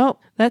went, well,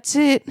 that's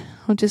it.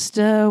 I'll just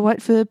wait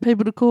for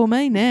people to call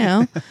me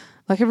now.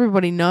 Like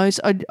everybody knows.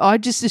 I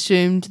just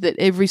assumed that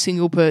every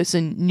single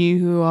person knew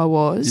who I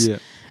was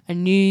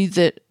and knew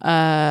that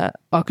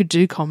I could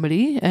do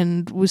comedy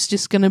and was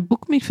just going to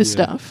book me for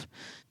stuff.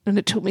 And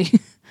it took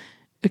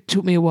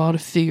me a while to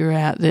figure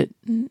out that,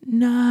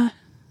 nah,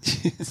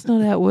 it's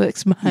not how it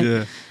works, mate.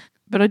 Yeah.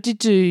 But I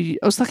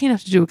was lucky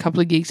enough to do a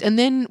couple of gigs. And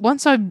then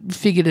once I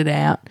figured it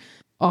out,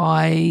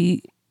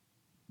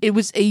 it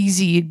was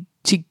easy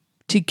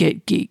to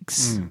get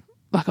gigs.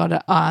 Like I'd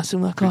ask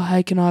them, like, oh,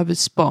 hey, can I have a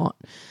spot?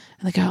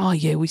 And they go, oh,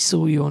 yeah, we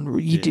saw you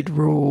you did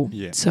Raw.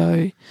 Yeah.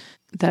 So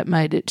that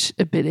made it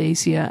a bit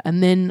easier.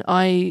 And then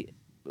I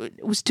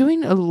was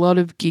doing a lot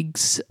of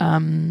gigs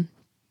at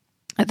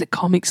the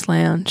Comics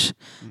Lounge.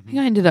 I think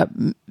I ended up,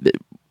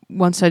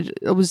 once I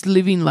was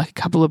living like a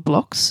couple of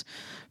blocks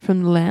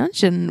from the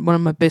lounge, and one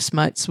of my best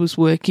mates was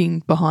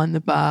working behind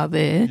the bar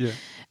there. Yeah.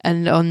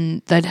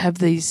 and they'd have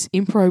these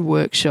improv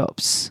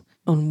workshops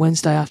on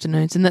Wednesday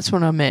afternoons, and that's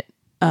when I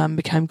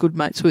became good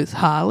mates with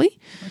Harley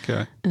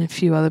and a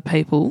few other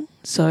people.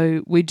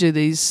 So we do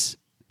these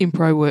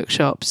improv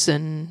workshops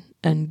and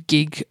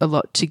gig a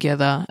lot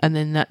together, and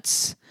then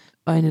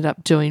I ended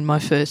up doing my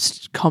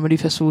first comedy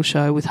festival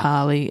show with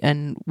Harley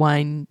and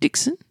Wayne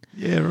Dixon.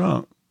 Yeah,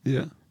 right.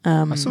 Yeah.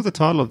 I saw the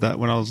title of that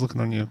when I was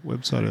looking on your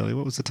website earlier.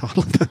 What was the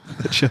title of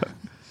that show?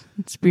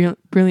 It's a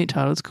brilliant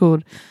title. It's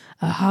called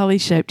A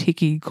Harley-Shaped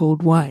Hickey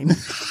Called Wayne.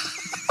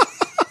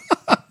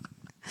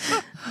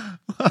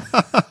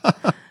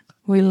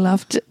 We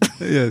loved it.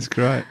 Yeah, it's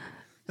great.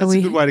 That's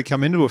a good way to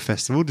come into a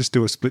festival, just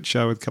do a split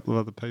show with a couple of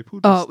other people.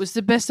 It was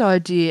the best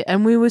idea.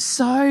 And we were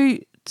so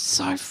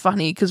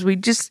funny because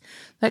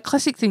that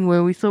classic thing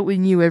where we thought we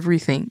knew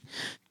everything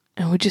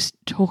and we're just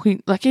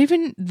talking, like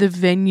even the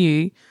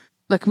venue,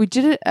 like we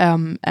did it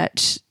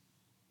at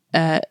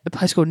a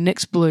place called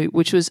Next Blue,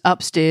 which was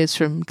upstairs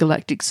from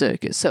Galactic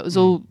Circus. So it was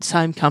all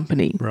same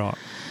company. Right.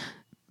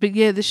 But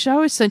yeah, the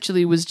show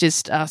essentially was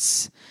just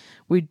us.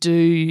 We'd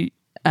do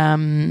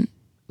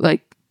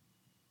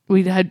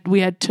we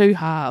had two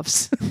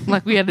halves.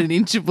 Like we had an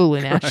interval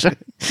in our show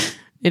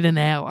in an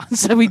hour.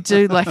 So we'd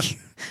do like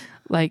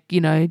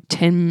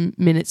 10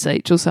 minutes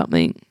each or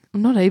something.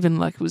 Not even,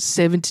 like it was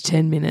 7 to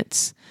 10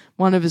 minutes.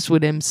 One of us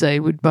would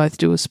MC, we'd both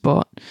do a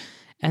spot.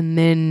 And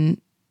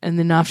then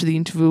after the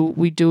interval,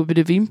 we'd do a bit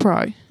of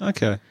improv.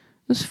 Okay. It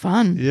was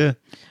fun. Yeah.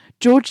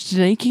 George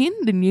Denikian,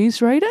 the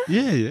newsreader.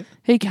 Yeah.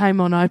 He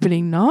came on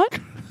opening night.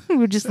 We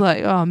were just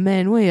like, oh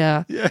man, we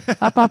are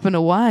up and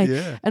away.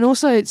 Yeah. And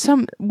also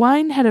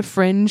Wayne had a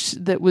friend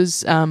that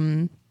was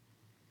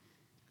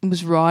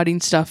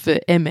writing stuff for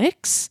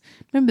MX.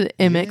 Remember the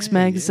MX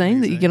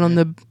magazine that you get on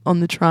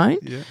the train?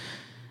 Yeah.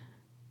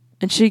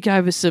 And she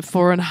gave us a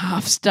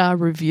 4.5-star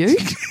review.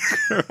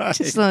 Right.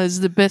 Just like, it's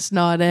the best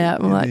night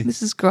out. I'm like,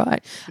 this is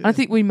great. And I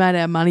think we made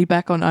our money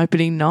back on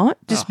opening night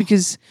just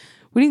because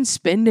we didn't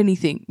spend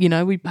anything.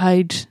 We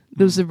paid,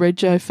 there was a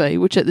rego fee,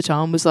 which at the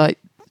time was like,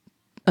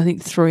 I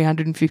think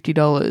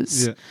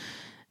 $350. Yeah.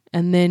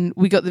 And then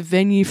we got the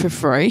venue for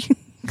free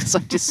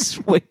because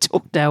we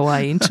talked our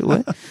way into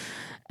it.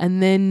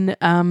 And then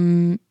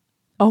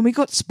we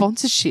got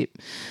sponsorship.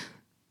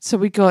 So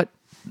we got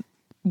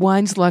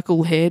Wayne's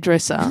local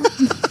hairdresser.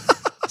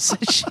 So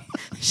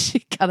she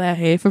cut our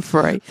hair for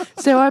free.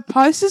 So our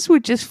posters were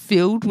just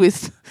filled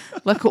with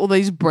like all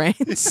these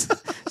brands.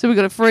 So we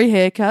got a free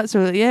haircut.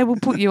 So we're like, we'll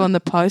put you on the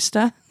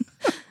poster.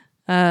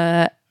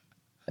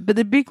 But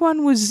the big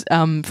one was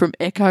from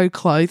Echo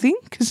Clothing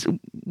because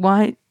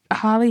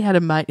Harley had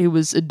a mate who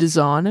was a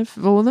designer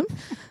for them.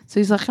 So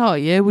he's like, oh,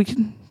 yeah, we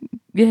can,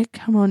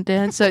 come on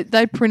down. So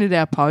they printed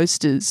our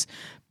posters,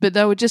 but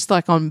they were just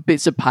like on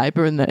bits of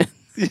paper and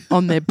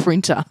on their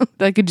printer.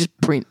 They could just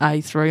print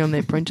A3 on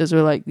their printer. So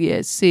we're like,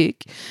 yeah,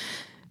 sick.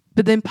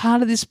 But then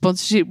part of this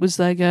sponsorship was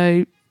they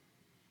go,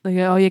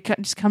 oh, yeah,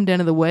 just come down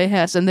to the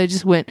warehouse. And they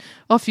just went,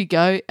 off you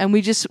go. And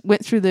we just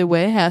went through their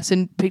warehouse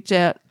and picked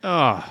out.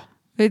 Oh.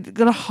 They'd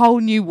got a whole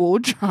new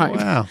wardrobe.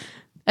 Wow.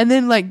 And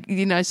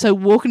then, so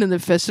walking in the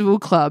festival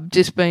club,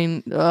 just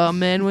being, oh,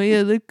 man, we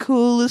are the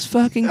coolest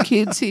fucking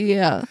kids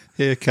here.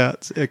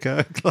 Haircuts,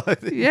 Echo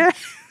Clothing. Yeah.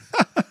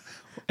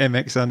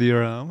 MX under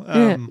your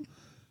arm.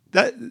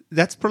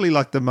 That's probably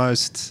like the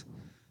most...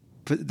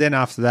 But then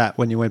after that,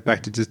 when you went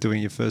back to just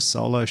doing your first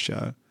solo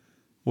show,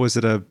 was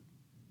it a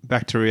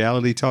back to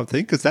reality type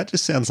thing? Because that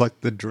just sounds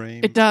like the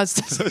dream. It does.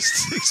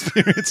 First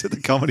experience at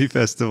the comedy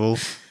festival.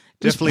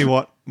 Definitely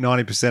what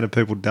 90% of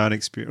people don't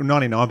experience,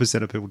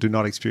 99% of people do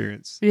not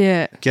experience.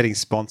 Yeah. Getting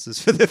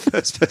sponsors for their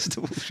first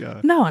festival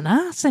show. No one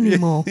asks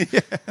anymore. Yeah.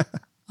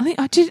 I think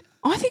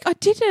I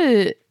did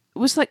it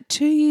was like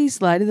 2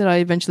 years later that I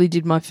eventually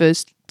did my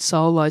first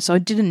solo. So I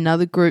did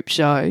another group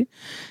show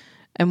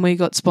and we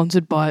got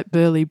sponsored by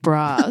Burley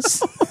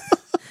Bras.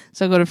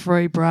 So I got a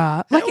free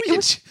bra. How are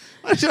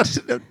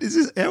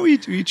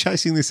you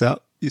chasing this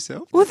up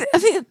yourself? Well, I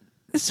think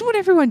this is what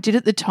everyone did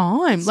at the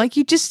time. Like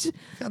you just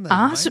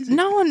asked.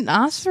 No one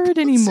asked for it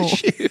anymore.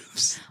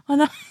 I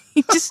know.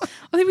 I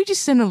think we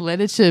just sent a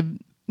letter to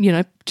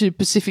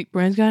Pacific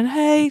Brands going,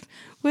 hey,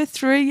 we're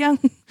three young,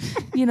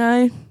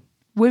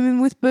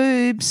 women with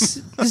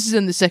boobs. This is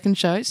in the second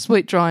show,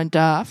 Sweet, Dry and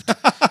Daft.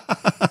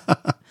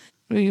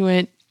 We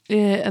went,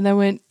 and they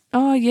went,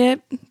 oh yeah,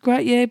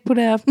 great, yeah, put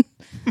our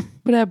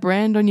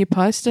brand on your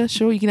poster.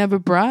 Sure, you can have a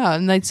bra,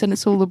 and they'd send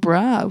us all a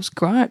bra. It was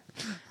great.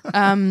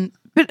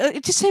 But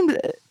it just seemed,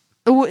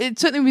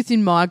 certainly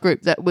within my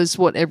group, that was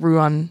what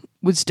everyone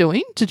was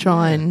doing to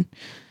try and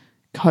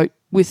cope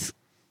with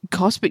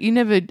cost. But you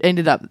never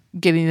ended up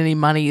getting any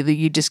money; that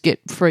you just get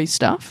free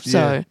stuff.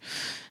 So,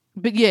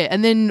 but yeah,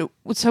 and then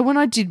so when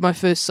I did my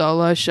first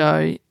solo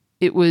show,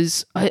 it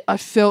was I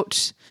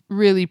felt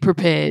really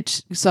prepared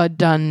because I'd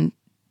done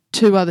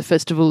 2 other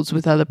festivals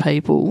with other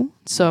people.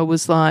 So I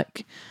was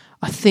like,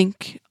 I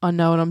think I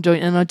know what I'm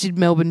doing, and I did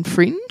Melbourne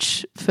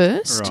Fringe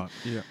first. Right.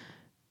 Yeah.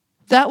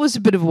 That was a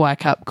bit of a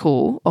wake-up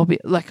call. I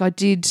did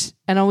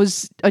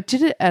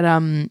it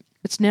at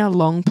it's now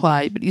Long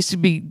Play, but it used to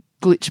be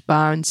Glitch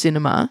Bar and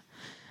Cinema,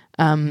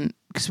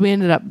 because we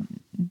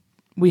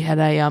had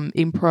a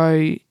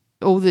impro.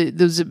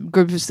 There was a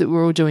group of us that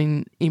were all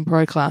doing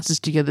impro classes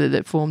together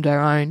that formed our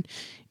own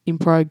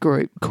impro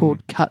group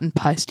called Cut and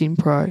Paste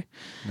Impro.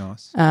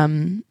 Nice.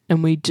 And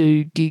we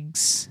do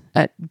gigs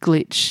at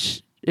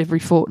Glitch every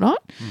fortnight.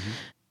 Mm-hmm.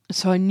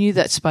 So I knew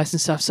that space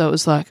and stuff. So it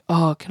was like,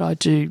 oh, could I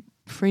do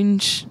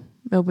Fringe,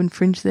 Melbourne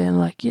Fringe there? And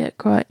like, yeah,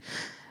 great.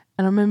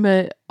 And I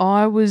remember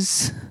I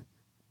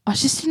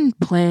just didn't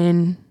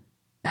plan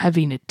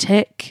having a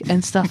tech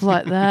and stuff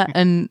like that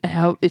and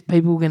how if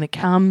people were going to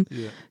come.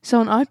 Yeah. So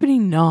on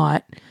opening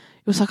night,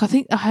 it was like I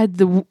think I had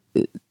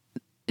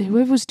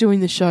whoever was doing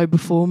the show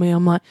before me,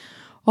 I'm like,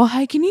 oh,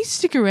 hey, can you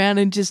stick around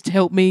and just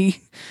help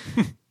me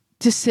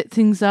just set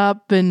things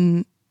up?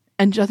 And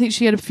I think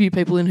she had a few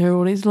people in her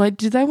audience like,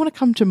 do they want to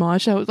come to my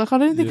show? It was like, I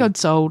don't think I'd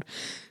sold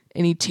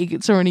any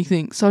tickets or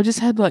anything. So I just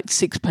had like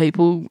 6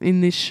 people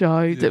in this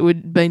show that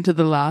had been to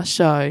the last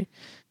show.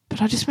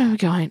 But I just remember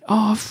going,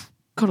 oh, I've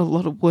got a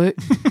lot of work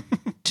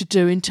to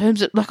do in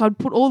terms of, like, I'd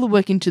put all the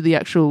work into the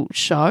actual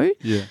show.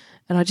 Yeah.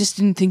 And I just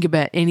didn't think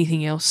about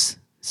anything else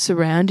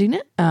surrounding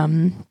it.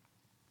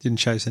 Didn't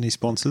chase any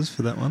sponsors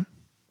for that one?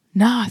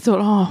 No, I thought,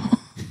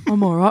 oh,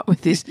 I'm all right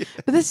with this.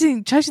 But that's the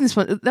thing, chasing this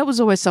one, that was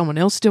always someone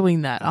else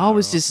doing that. I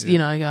was just,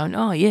 going,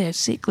 oh, yeah,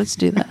 sick, let's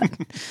do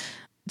that.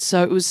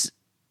 So it was,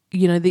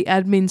 the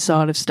admin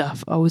side of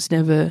stuff I was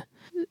never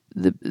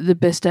the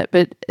best at.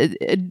 But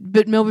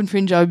Melbourne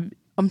Fringe,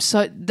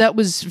 that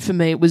was, for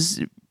me, it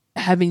was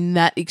having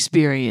that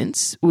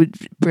experience would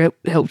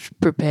help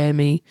prepare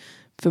me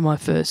for my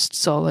first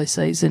solo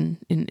season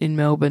in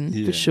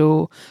Melbourne, for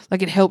sure.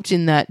 Like, it helped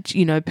in that,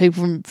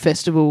 people from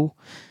festival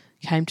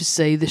came to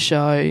see the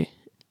show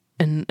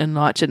and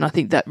liked it, and I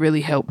think that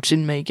really helped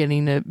in me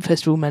getting a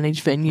festival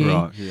managed venue.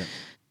 Right, yeah.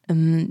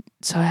 And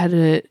so I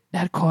had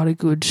quite a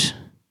good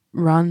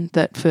run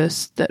that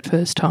first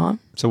time.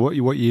 So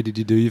what year did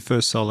you do your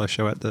first solo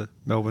show at the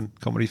Melbourne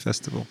Comedy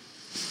Festival?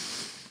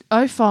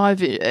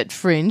 05 at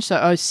Fringe,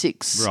 so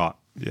 06 Right,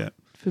 yeah.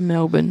 for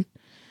Melbourne.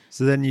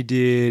 So then you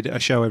did a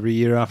show every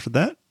year after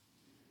that,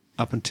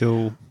 up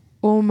until...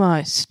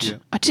 Almost. Yeah.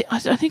 I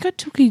think I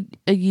took a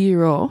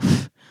year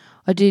off.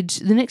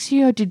 The next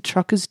year I did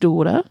Trucker's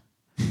Daughter,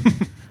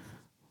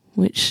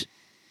 which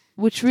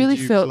really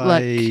felt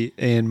like... Did you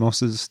play Ian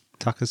Moss's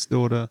Tucker's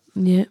Daughter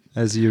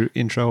as your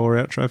intro or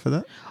outro for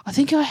that? I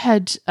think I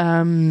had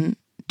 10-4,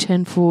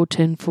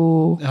 10-4.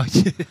 Oh, yeah.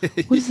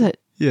 What is that?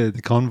 Yeah,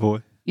 the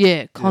Convoy.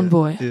 Yeah,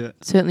 Convoy. Yeah.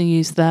 Certainly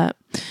used that.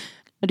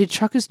 I did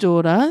Trucker's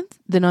Daughter,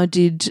 then I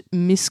did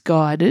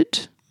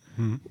Misguided,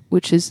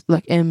 which is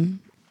like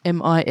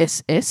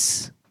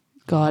MISS,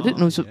 Guided,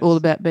 and it was all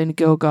about being a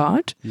girl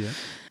guide. Yeah.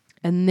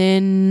 And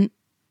then,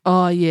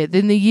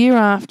 then the year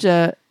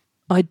after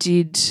I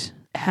did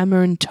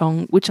Hammer and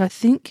Tong, which I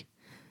think,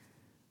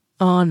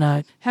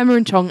 Hammer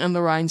and Tong and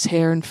Lorraine's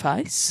Hair and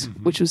Face,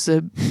 which was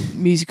a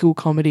musical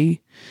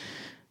comedy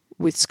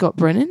with Scott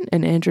Brennan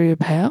and Andrea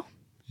Powell.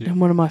 Yeah.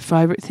 And one of my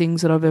favourite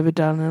things that I've ever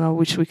done, and I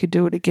wish we could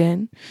do it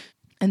again.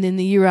 And then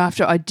the year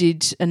after I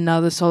did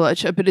another solo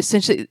show, but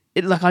essentially,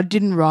 I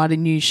didn't write a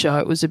new show.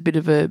 It was a bit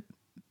of a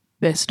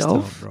best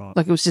of. Right.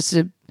 Like, it was just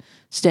a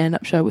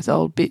stand-up show with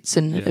old bits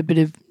and a bit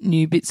of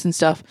new bits and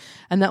stuff.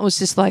 And that was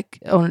just like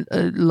on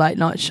a late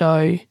night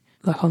show,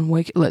 like on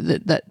week, like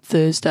that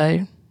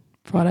Thursday,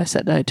 Friday,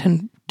 Saturday,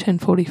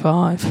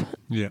 10:45.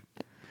 Yeah.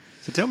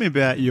 So tell me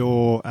about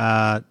your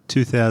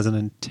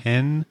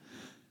 2010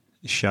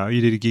 show. You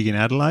did a gig in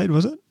Adelaide,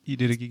 was it? You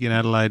did a gig in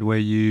Adelaide where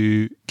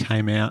you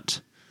came out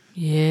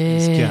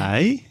as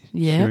gay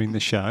during the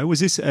show. Was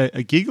this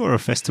a gig or a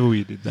festival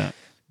you did that?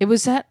 It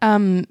was at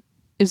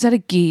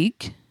a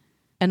gig,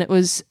 and it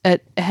was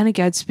at Hannah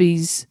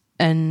Gadsby's,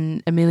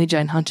 and Amelia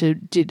Jane Hunter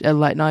did a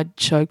late night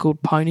show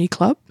called Pony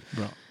Club.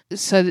 Right.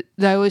 So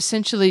they were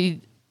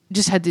essentially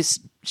just had this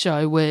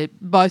show where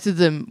both of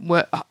them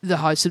were the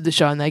hosts of the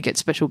show, and they get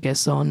special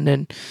guests on,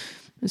 and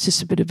it's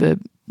just a bit of a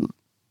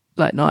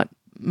late night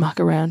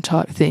muck around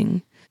type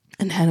thing.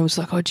 And Hannah was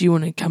like, oh, do you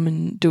want to come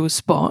and do a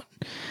spot?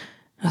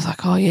 I was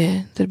like, oh,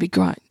 yeah, that'd be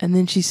great. And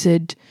then she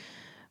said,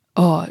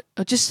 oh,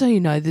 just so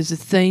you know, there's a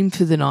theme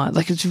for the night.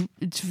 Like,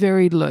 it's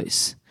very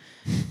loose,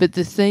 but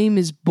the theme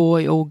is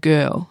boy or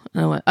girl.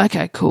 And I went,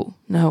 okay, cool,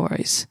 no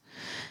worries.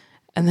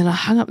 And then I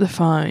hung up the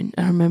phone,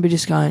 and I remember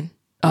just going,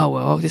 oh,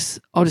 well,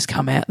 I'll just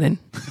come out then.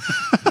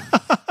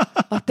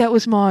 Like, that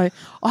was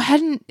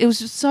it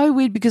was so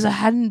weird because I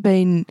hadn't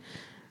been,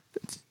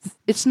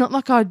 it's not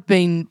like I'd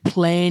been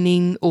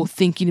planning or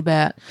thinking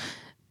about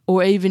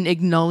or even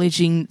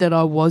acknowledging that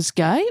I was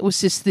gay. It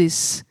was just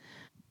this,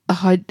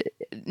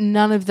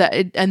 none of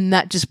that, and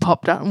that just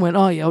popped up and went,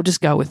 oh, yeah, I'll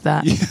just go with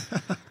that.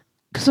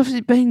 Because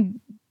obviously being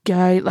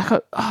gay,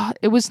 like,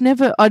 it was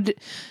never,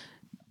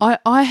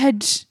 I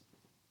had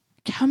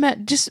come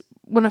out, just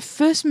when I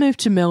first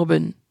moved to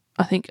Melbourne,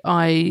 I think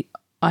I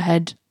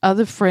had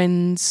other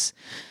friends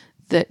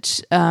that,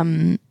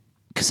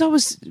 because I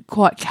was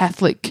quite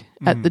Catholic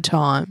at the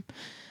time,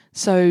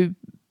 so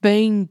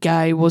being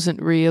gay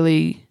wasn't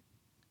really,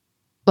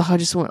 like, I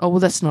just went, oh, well,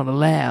 that's not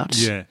allowed.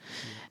 Yeah.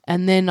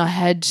 And then I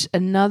had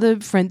another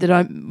friend that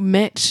I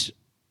met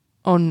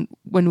when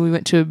we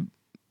went to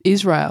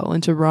Israel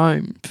and to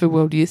Rome for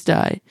World Youth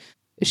Day.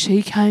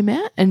 She came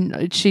out and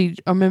I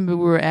remember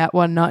we were out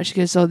one night. She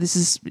goes, "Oh,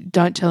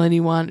 don't tell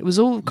anyone." It was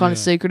all kind of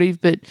secretive,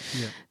 but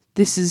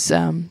this is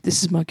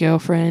my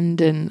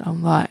girlfriend. And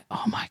I'm like,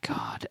 oh my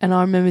God. And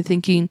I remember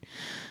thinking,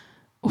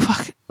 well,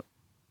 fuck,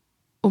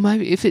 or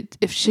maybe if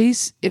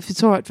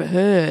it's all right for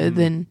her,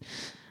 then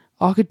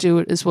I could do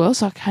it as well.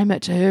 So I came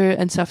out to her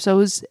and stuff. So I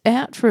was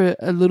out for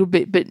a little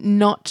bit, but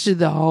not to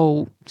the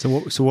whole. So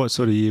what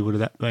sort of year would have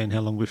that been?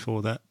 How long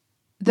before that?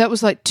 That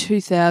was like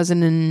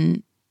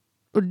 2000.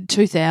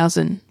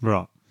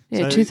 Right.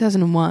 Yeah,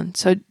 2001.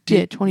 So,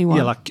 21.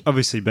 Yeah, like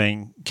obviously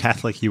being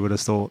Catholic, you would have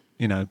thought,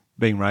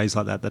 being raised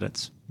like that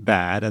it's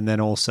bad. And then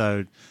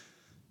also,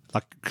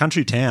 like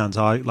country towns,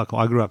 I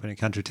grew up in a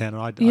country town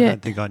and I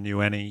don't think I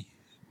knew any.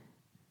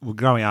 Well,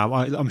 growing up,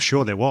 I'm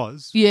sure there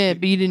was. Yeah,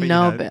 but you didn't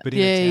know about. But in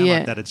a town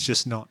like that, it's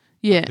just not.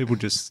 Yeah. People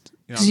just.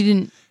 Because you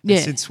didn't.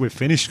 Yeah. Since we've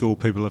finished school,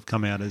 people have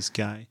come out as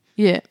gay.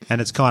 Yeah. And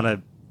it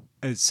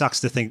sucks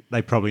to think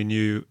they probably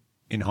knew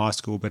in high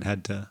school but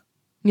had to.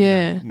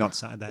 Yeah. Not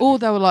say that. Or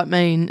they were like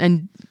me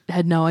and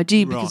had no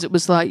idea because it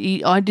was like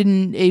I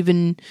didn't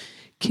even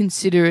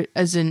consider it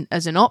as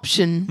an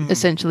option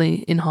essentially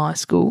in high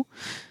school.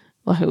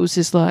 Like it was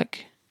just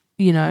like,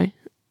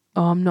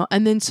 I'm not.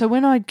 And then so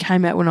when I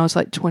came out when I was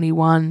like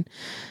 21,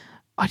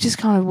 I just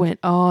kind of went,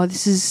 oh,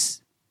 this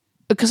is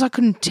because I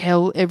couldn't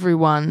tell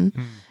everyone.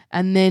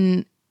 And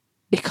then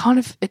it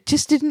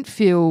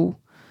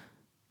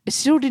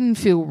still didn't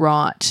feel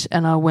right.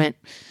 And I went,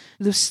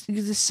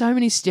 there's so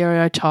many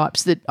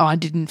stereotypes that I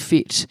didn't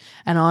fit.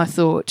 And I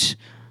thought,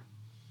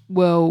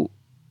 well,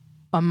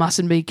 I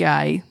mustn't be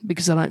gay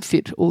because I don't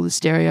fit all the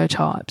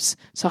stereotypes.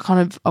 So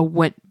I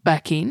went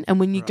back in. And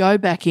when you go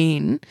back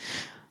in,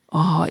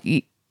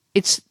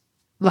 it's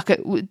like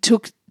it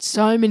took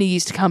so many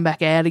years to come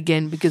back out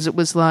again because it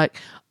was like,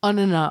 I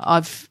don't know,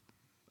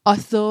 I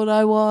thought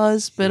I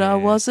was, but I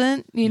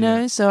wasn't,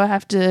 so I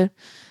have to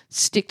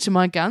stick to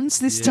my guns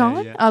this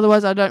time. Yeah.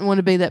 Otherwise, I don't want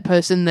to be that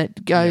person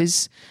that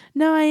goes,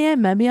 no, I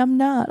am, maybe I'm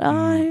not.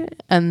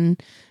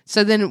 And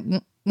so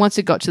then once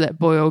it got to that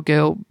boy or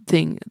girl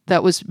thing,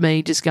 that was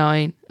me just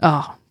going,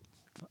 oh,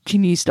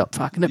 can you stop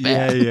fucking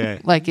about? Yeah.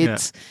 Like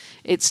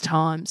it's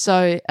time.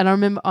 So, and I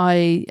remember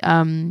I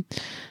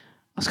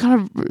was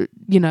kind of,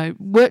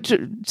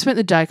 spent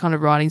the day kind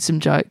of writing some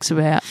jokes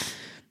about,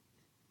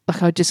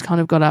 like I just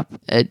kind of got up.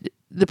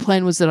 The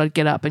plan was that I'd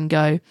get up and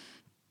go,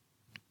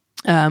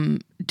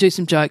 do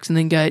some jokes and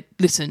then go,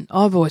 listen,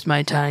 I've always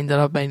maintained that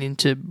I've been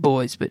into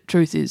boys, but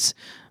truth is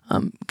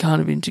I'm kind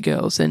of into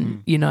girls.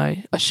 And,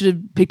 I should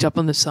have picked up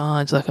on the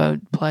signs. Like I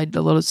played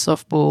a lot of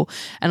softball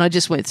and I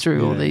just went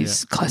through all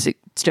these classic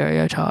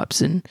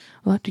stereotypes and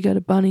I like to go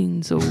to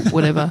Bunnings or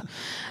whatever.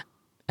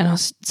 And I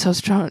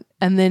was trying,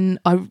 and then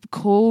I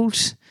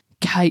called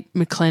Kate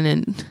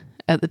McLennan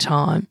at the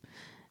time.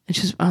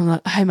 And I'm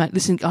like, hey, mate,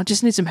 listen, I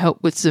just need some help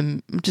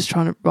I'm just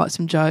trying to write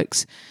some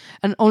jokes.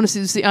 And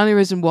honestly, it's the only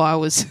reason why I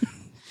was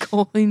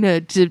calling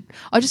her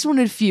I just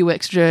wanted a few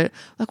extra,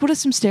 like, what are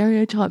some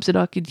stereotypes that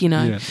I could,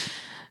 Yeah.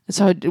 And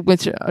so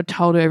I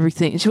told her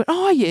everything. And she went,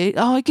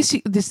 I guess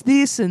there's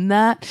this and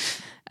that.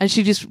 And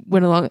she just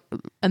went along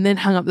and then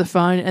hung up the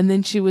phone. And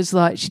then she was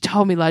like, she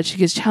told me later,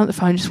 she hung up the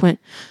phone and just went,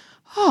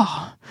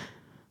 oh,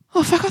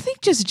 fuck, I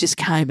think Jezza just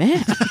came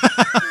out.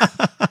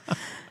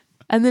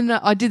 And then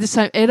I did the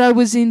same. Edo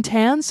was in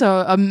town, so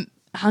I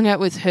hung out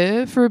with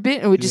her for a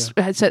bit and we just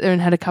had sat there and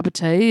had a cup of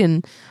tea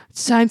and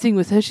same thing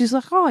with her. She's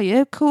like, oh,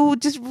 yeah, cool,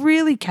 just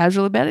really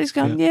casual about it. She's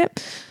going, yep,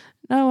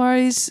 no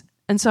worries.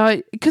 And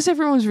so because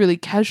everyone was really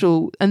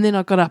casual, and then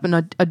I got up and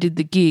I did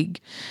the gig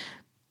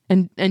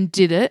and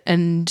did it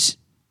and,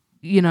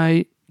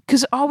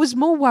 because I was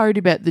more worried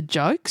about the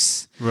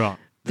jokes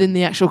than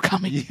the actual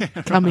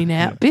coming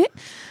out bit.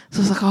 So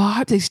I was like, oh, I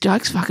hope these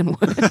jokes fucking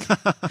work.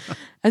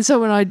 And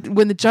so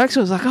when the jokes, I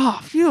was like, oh,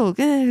 phew,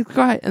 yeah,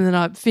 great. And then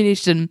I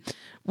finished and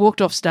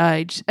walked off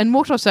stage. And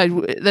walked off stage,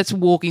 that's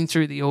walking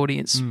through the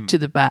audience to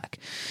the back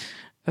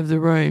of the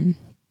room.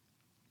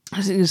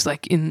 I think it was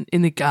like in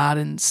the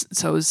gardens.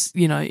 So it was,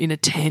 in a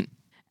tent.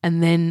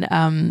 And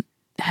then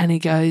Hannah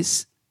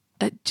goes,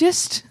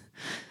 just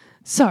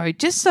so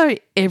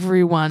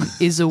everyone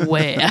is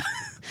aware.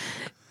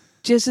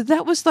 Jess,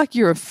 that was like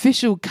your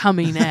official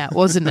coming out,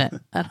 wasn't it?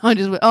 And I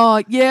just went,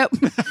 oh, yep.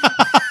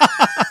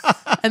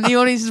 And the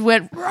audience just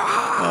went,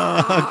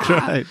 rah! Oh,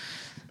 great.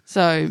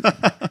 So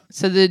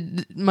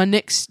my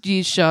next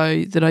year's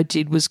show that I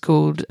did was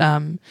called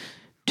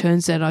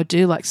Turns Out I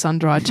Do Like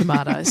Sun-Dried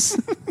Tomatoes.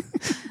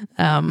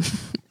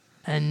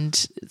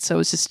 And so it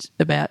was just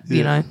about,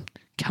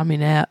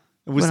 coming out.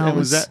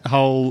 Was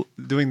that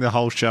doing the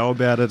whole show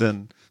about it,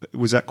 and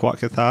was that quite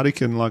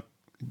cathartic and like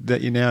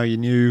that you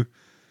knew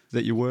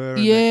that you were?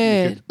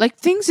 Yeah, like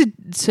things had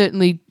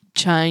certainly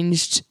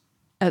changed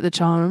at the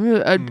time. I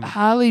remember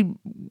Harley,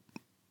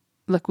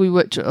 like we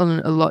worked on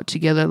a lot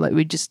together. Like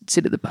we'd just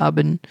sit at the pub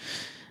and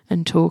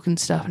talk and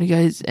stuff. And he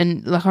goes,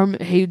 and like I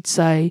remember he would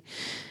say,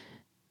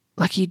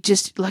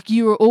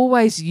 you were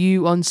always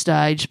you on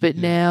stage, but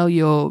now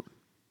you're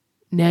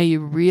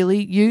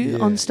really you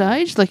on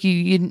stage. Like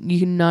you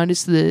can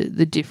notice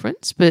the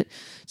difference. But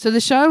so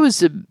the show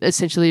was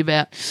essentially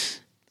about,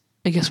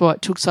 I guess, why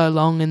it took so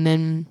long, and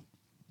then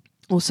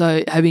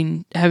also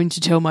having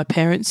to tell my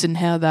parents and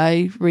how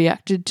they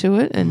reacted to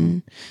it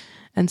and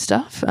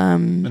stuff.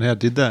 And how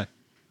did they?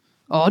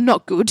 Oh,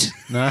 not good.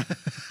 No.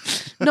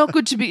 Not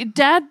good to be.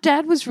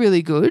 Dad was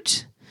really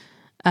good,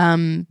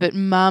 but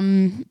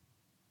Mum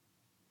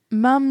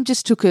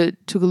just took a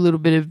little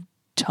bit of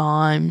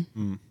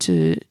time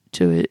to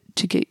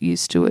get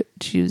used to it.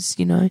 She was,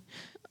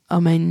 I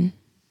mean,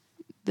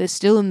 they're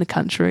still in the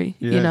country,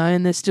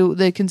 and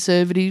they're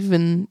conservative,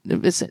 and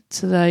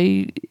so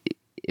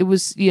it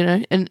was,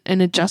 an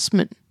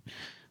adjustment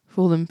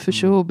for them for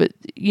sure. But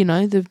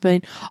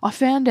I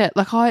found out,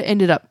 like, I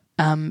ended up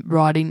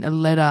writing a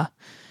letter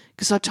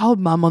because I told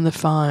Mum on the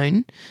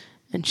phone,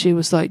 and she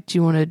was like, "Do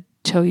you want to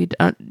tell your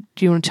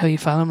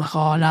father?" I'm like,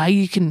 "Oh no,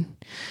 you can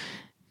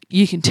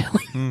tell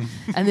him."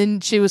 And then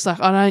she was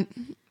like, "I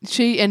don't."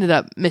 She ended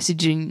up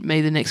messaging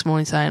me the next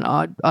morning saying,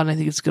 I don't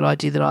think it's a good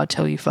idea that I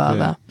tell your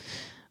father. Yeah.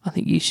 I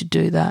think you should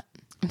do that."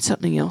 And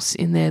something else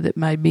in there that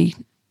made me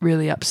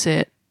really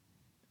upset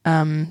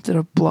that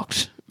I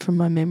blocked from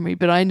my memory.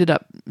 But I ended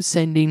up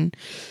sending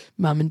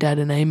Mum and Dad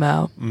an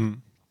email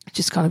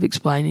just kind of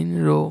explaining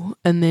it all.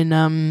 And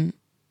then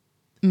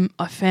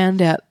I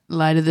found out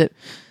later that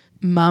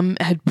Mum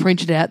had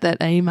printed out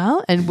that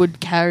email and would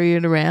carry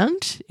it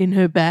around in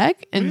her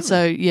bag. And really?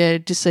 So, yeah,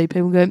 just see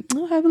people go,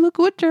 "Oh, have a look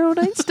at what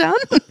Geraldine's done.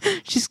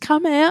 She's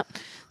come out."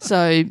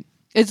 So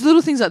it's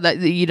little things like that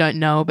you don't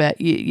know about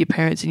your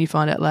parents, and you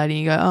find out later and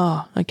you go,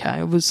 "Oh, okay,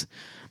 it was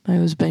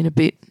being a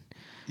bit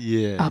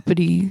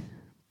uppity,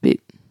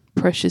 bit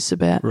precious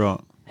about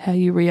how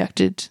you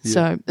reacted." Yeah.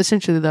 So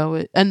essentially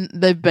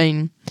they've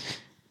been,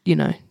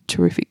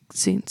 terrific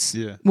since.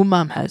 Yeah. Well,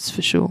 Mum has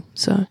for sure.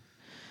 So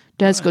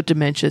Dad's got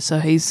dementia, so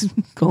he's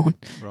gone.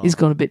 Right. He's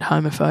gone a bit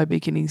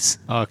homophobic in his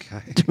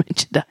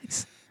dementia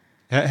days.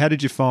 How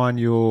did you find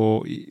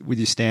with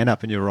your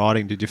stand-up and your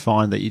writing? Did you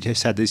find that you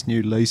just had this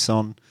new lease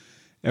on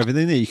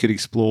everything that you could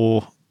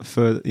explore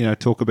further?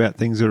 Talk about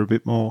things that are a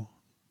bit more.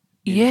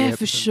 Yeah,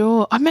 for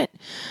sure. I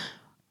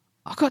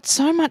got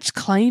so much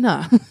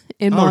cleaner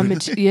in my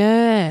material.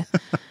 Yeah,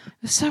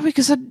 so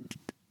because I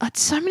had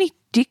so many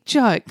dick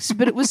jokes,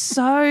 but it was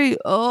so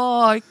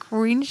I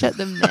cringe at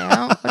them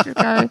now. I just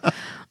go,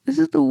 "This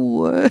is the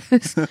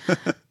worst."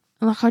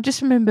 Like, I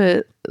just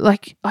remember,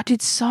 like, I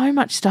did so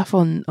much stuff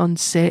on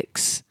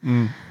sex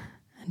and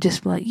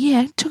just like,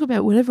 yeah, talk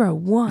about whatever I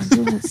want,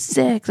 about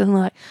sex. And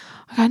like,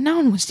 okay, no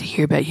one wants to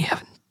hear about you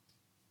having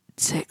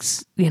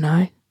sex,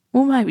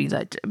 Well, maybe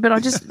they do, but I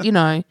just,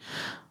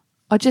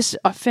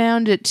 I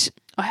found it,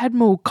 I had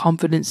more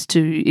confidence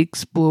to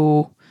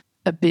explore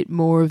a bit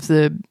more of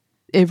the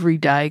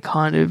everyday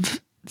kind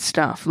of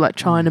stuff, like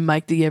trying to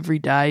make the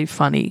everyday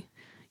funny,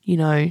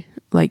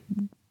 like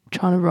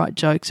trying to write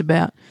jokes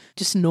about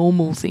just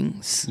normal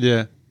things.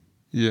 Yeah,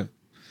 yeah.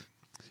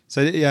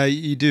 So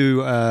you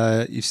do.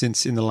 You've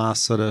since in the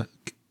last sort of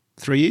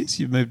 3 years,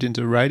 you've moved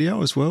into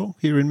radio as well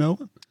here in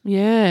Melbourne.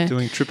 Yeah,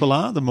 doing Triple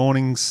R, the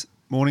morning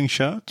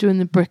show, doing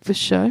the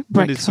breakfast show.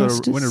 When did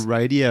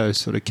radio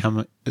sort of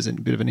come as a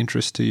bit of an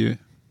interest to you?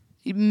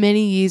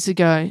 Many years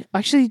ago, I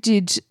actually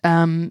did.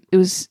 It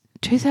was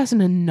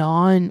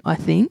 2009, I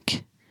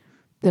think,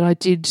 that I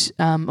did.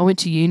 I went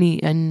to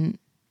uni and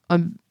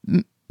I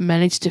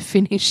managed to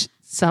finish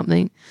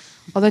something.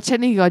 Although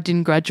technically I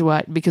didn't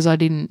graduate because I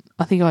think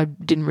I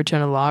didn't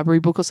return a library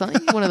book or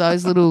something. One of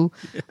those little,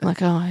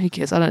 like, oh, who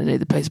cares? I don't need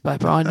the piece of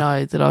paper. I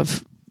know that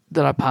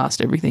I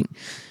passed everything.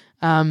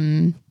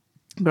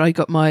 But I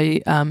got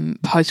my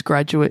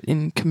postgraduate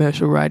in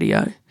commercial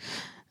radio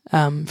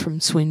from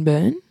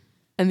Swinburne.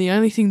 And the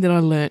only thing that I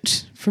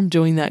learnt from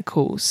doing that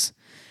course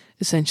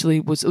essentially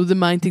was, or the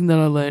main thing that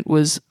I learnt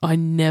was, I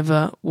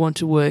never want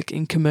to work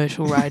in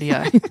commercial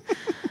radio.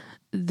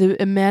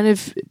 The amount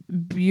of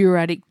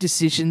bureaucratic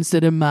decisions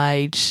that are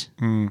made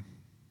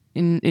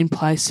in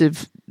place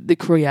of the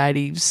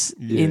creatives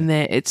in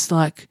there, it's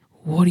like,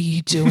 what are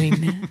you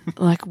doing?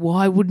 Like,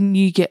 why wouldn't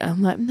you get?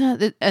 I'm like, no.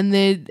 And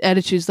their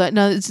attitude's like,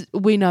 no,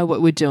 we know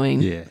what we're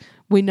doing. Yeah,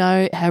 we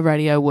know how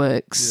radio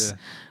works. Yeah.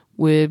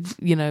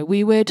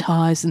 We wear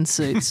ties and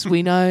suits.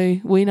 we know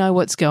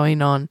what's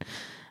going on.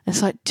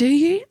 It's like, do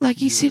you?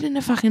 Like, you sit in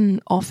a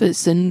fucking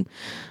office and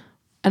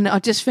I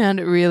just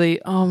found it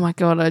really, oh my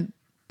God, I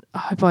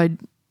hope I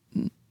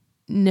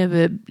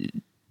never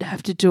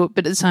have to do it.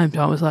 But at the same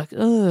time, I was like,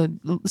 oh,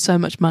 so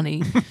much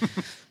money.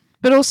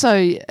 But also,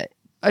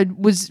 I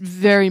was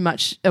very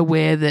much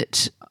aware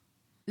that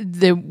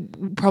there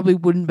probably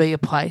wouldn't be a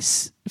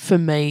place for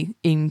me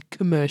in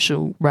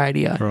commercial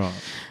radio. Right.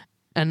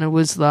 And it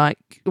was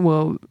like,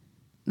 well,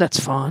 that's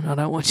fine. I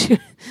don't want you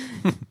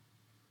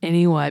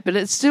anyway. But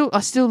I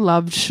still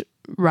loved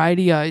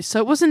radio. So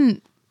it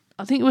wasn't,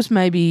 I think it was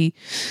maybe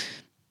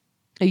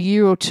a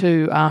year or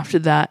two after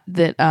that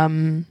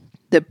the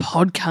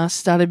podcasts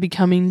started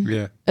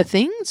becoming a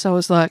thing. So I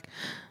was like,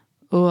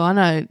 oh, I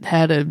know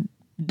how to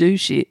do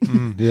shit.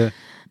 Yeah.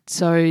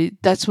 So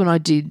that's when I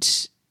did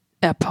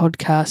our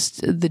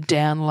podcast, The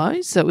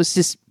Downloads. So it was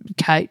just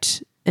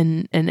Kate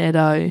and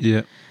Edo.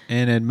 Yeah.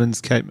 Anne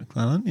Edmonds, Kate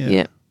McClellan. Yeah.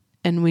 Yeah.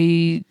 And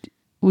we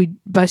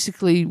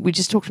basically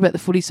just talked about the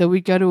footy. So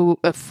we'd go to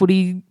a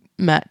footy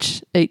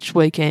match each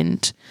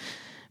weekend.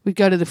 We'd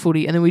go to the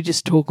footy and then we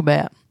just talk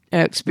about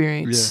our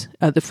experience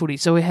at the footy.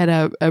 So we had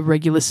our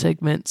regular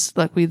segments,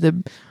 like we had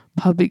the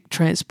public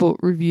transport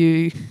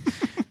review,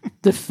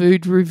 the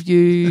food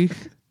review,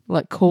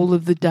 like call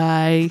of the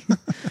day,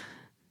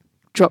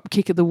 drop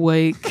kick of the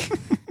week.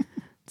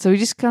 So we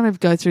just kind of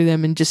go through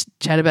them and just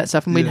chat about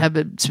stuff, and we'd have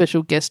a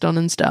special guest on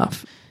and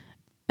stuff.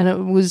 And it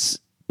was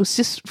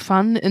just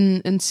fun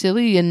and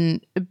silly,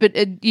 but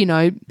it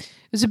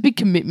was a big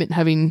commitment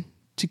having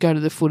to go to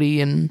the footy,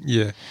 and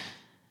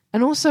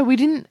also we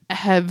didn't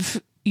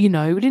have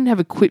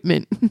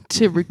equipment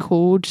to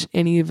record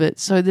any of it.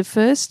 So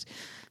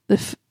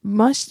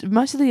most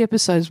of the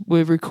episodes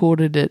were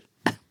recorded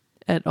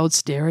at Odd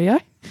Stereo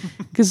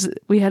because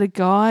we had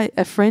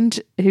a friend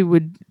who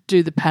would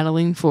do the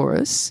paneling for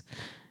us.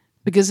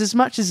 Because as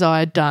much as I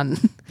had done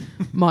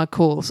my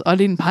calls, I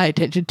didn't pay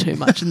attention too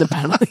much in the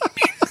paneling,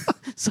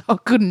 so I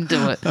couldn't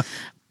do it.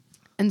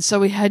 And so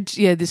we had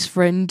this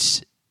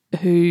friend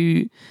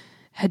who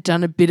had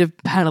done a bit of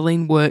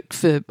paneling work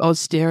for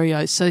Oz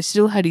Stereo, so he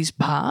still had his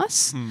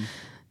pass.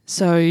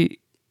 So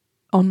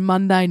on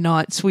Monday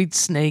nights we'd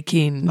sneak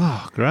in.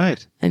 Oh,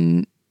 great.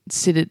 And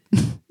sit at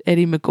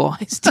Eddie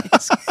Maguire's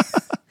desk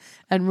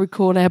and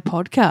record our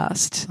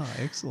podcast.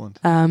 Oh, excellent.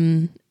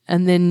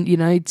 And then,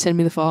 he'd send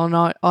me the file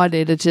and I'd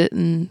edit it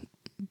and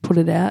put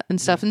it out and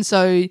stuff. And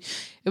so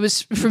it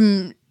was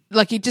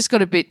it just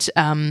got a bit,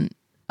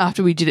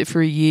 after we did it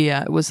for a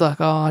year, it was like,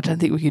 I don't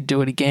think we could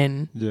do it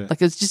again. Yeah.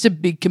 Like it's just a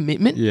big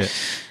commitment. Yeah.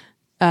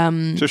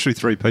 Especially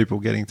 3 people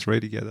getting 3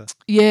 together.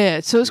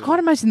 Yeah. So it was quite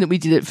amazing that we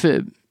did it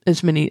for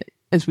as many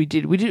as we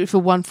did. We did it for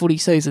one footy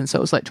season, so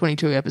it was like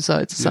 22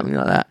 episodes or something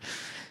like that.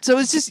 So it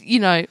was just,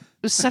 it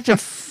was such a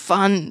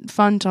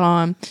fun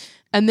time.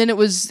 And then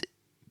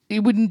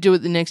you wouldn't do it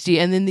the next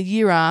year. And then the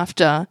year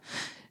after,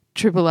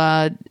 Triple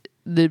R,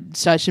 the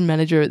station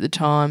manager at the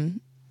time,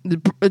 the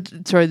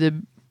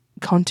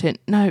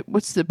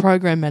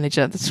program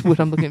manager, that's what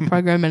I'm looking at,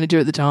 program manager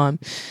at the time,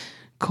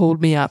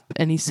 called me up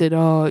and he said,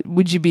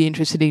 would you be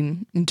interested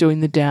in doing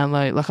the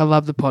download? Like, I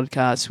love the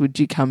podcast. Would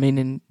you come in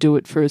and do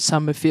it for a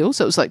summer feel?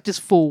 So it was like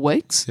just 4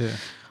 weeks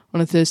on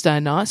a Thursday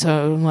night.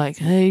 So I'm like,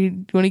 hey, do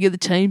you want to get the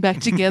team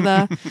back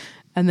together?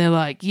 And they're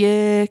like,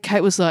 yeah.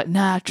 Kate was like,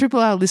 nah, Triple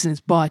R listeners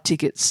buy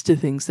tickets to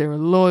things. They're a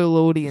loyal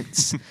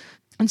audience.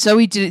 And so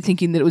we did it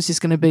thinking that it was just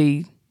going to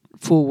be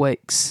 4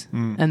 weeks.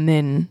 And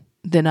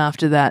then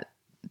after that,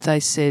 they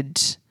said,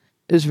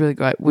 it was really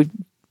great. Do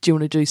you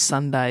want to do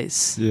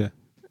Sundays? Yeah.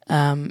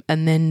 And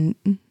then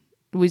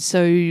we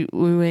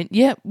went,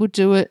 yeah, we'll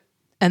do it.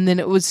 And then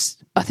it was,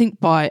 I think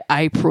by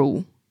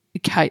April,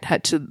 Kate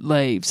had to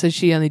leave. So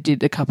she only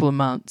did a couple of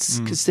months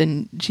because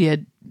then she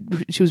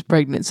was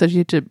pregnant, so she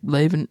had to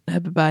leave and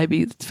have a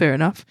baby. That's fair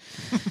enough.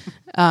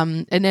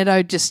 And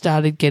Edo just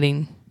started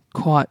getting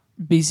quite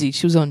busy.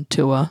 She was on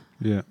tour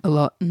a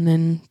lot. And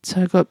then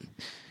so I got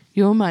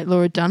your mate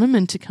Laura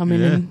Dunneman to come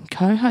in and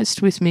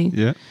co-host with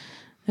me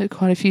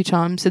quite a few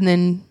times. And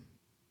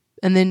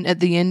then at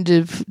the end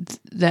of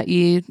that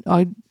year,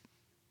 I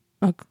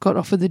got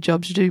offered the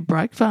job to do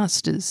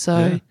Breakfasters. So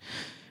it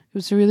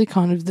was really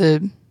kind of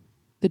the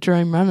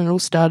dream run, and it all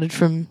started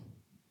from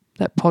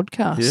that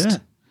podcast. Yeah.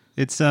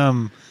 It's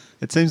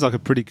it seems like a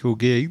pretty cool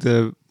gig.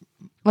 I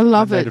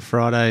love Monday it. to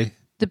Friday.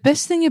 The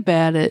best thing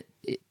about it,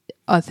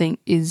 I think,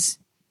 is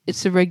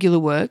it's the regular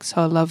work,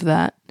 so I love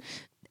that.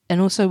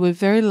 And also we're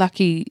very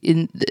lucky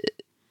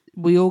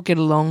we all get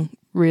along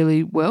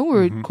really well.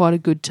 We're quite a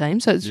good team.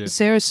 So it's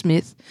Sarah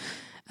Smith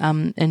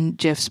and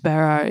Jeff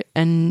Sparrow,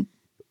 and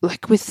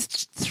like with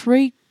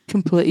 3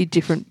 completely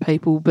different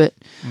people, but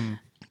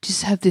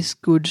just have this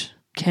good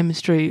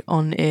chemistry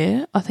on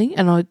air, I think.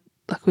 And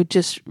we're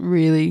just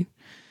really,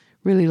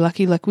 really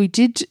lucky. Like we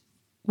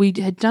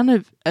had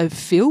done a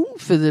fill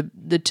for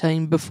the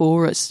team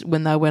before us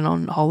when they went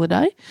on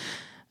holiday.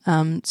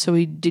 So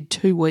we did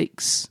 2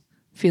 weeks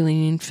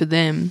filling in for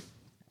them.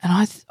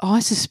 And I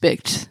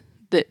suspect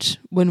that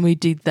when we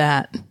did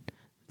that,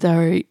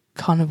 they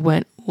kind of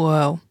went,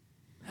 well,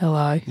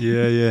 hello.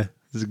 Yeah.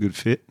 It's a good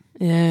fit.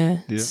 Yeah.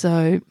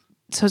 So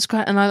it's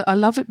great. And I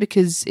love it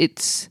because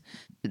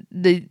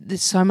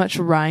there's so much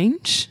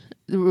range.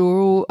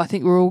 I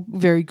think we're all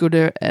very good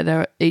at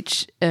our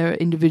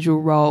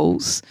individual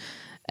roles,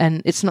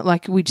 and it's not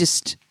like we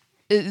just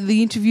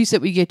the interviews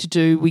that we get to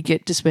do. We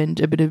get to spend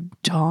a bit of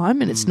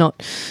time, and it's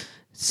not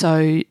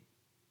so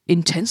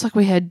intense. Like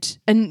we had,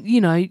 and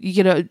you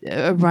get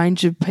a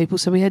range of people.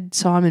 So we had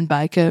Simon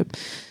Baker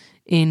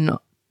in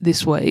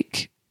this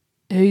week,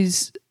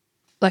 who's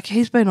like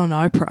he's been on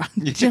Oprah.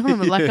 Do you know what I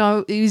mean? Like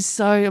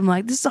I'm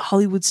like, this is a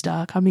Hollywood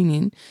star coming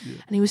in,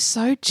 and he was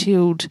so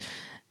chilled.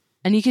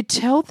 And you could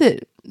tell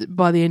that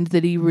by the end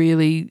that he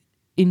really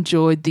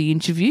enjoyed the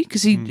interview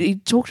because he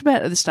talked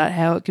about at the start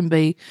how it can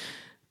be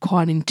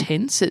quite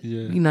intense at,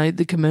 Yeah.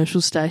 the commercial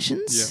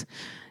stations.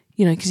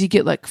 Yeah. Because you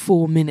get like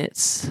 4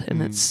 minutes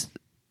and it's,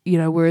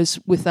 whereas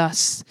with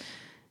us,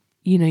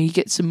 you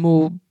get some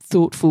more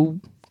thoughtful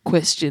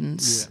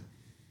questions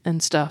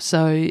and stuff.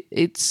 So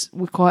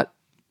we're quite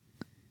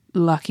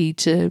lucky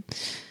to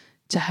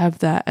have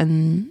that.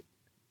 And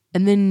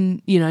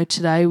then,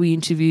 today we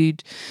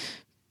interviewed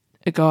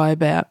a guy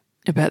about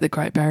the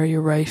Great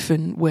Barrier Reef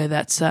and where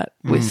that's at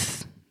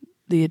with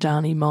the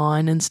Adani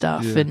mine and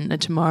stuff. Yeah.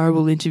 And tomorrow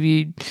we'll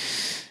interview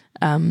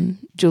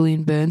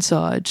Julian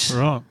Burnside.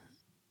 Right.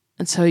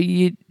 And so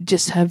you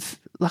just have,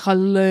 I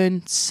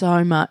learn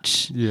so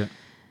much. Yeah.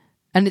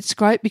 And it's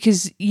great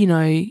because, you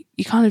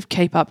kind of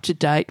keep up to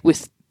date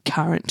with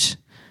current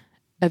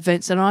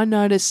events. And I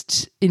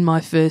noticed in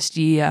my first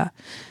year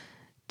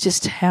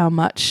just how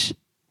much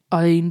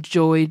I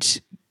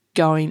enjoyed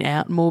going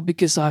out more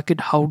because I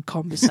could hold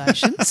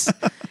conversations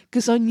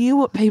because I knew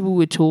what people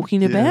were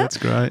talking about. Yeah, that's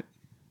great.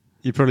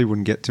 You probably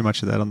wouldn't get too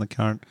much of that on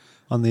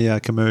the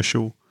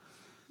commercial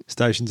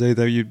stations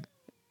either.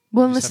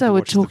 Well, unless they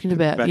were talking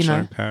about, Bachelor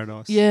in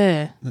Paradise.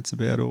 Yeah. That's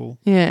about all.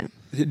 Yeah.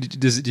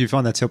 Do you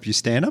find that's helped you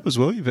stand up as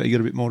well? You've got a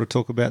bit more to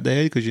talk about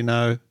there because you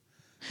know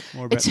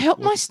more about It's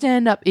helped my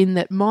stand up in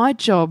that my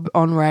job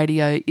on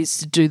radio is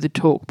to do the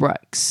talk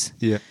breaks.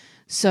 Yeah.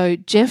 So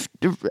Jeff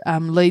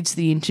leads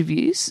the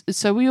interviews.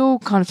 So we all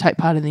kind of take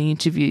part in the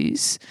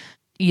interviews,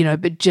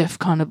 but Jeff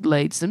kind of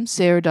leads them.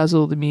 Sarah does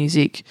all the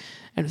music.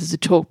 And if there's a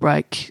talk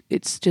break,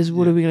 it's just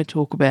what are we going to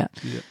talk about?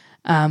 Yeah.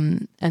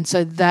 And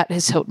so that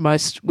has helped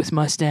most with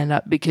my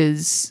stand-up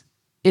because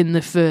in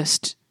the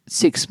first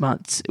 6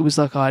 months, it was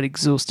like I'd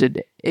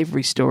exhausted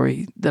every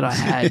story that I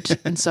had.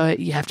 And so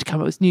you have to come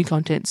up with new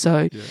content.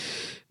 So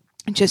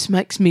it just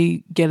makes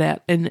me get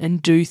out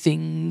and do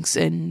things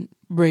and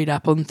read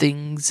up on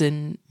things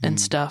and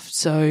stuff.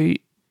 So,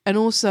 and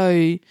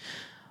also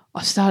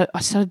I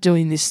started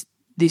doing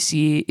this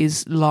year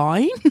is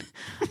lying.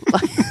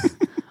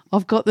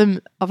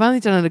 I've only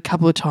done it a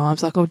couple of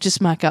times. I'll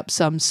just make up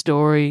some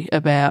story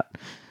about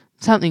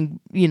something,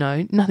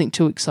 nothing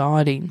too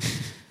exciting.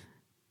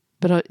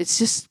 But it's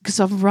just because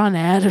I've run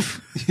out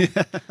of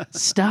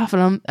stuff,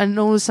 and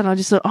all of a sudden I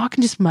just thought I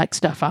can just make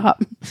stuff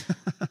up.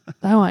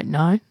 They won't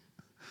know.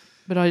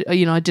 But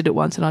I did it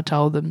once, and I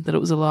told them that it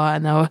was a lie,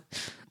 and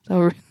they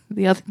were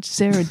the other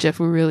Sarah and Jeff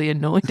were really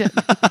annoyed.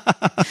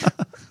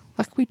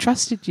 Like, we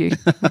trusted you.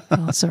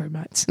 Oh, sorry,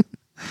 mates.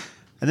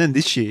 And then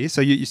this year,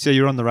 so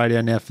you're on the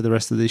radio now for the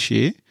rest of this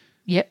year.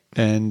 Yep.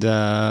 And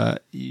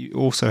you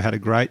also had a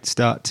great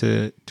start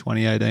to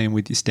 2018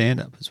 with your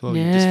stand-up as well.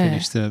 Yeah. You just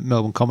finished the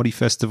Melbourne Comedy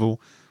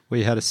Festival where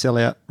you had a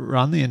sell-out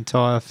run the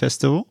entire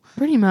festival.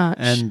 Pretty much.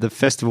 And the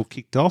festival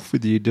kicked off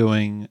with you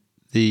doing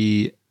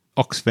the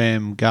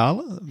Oxfam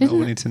Gala,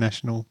 Melbourne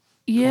International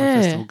Comedy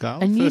Festival Gala.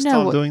 And first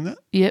time doing that?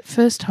 Yeah,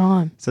 first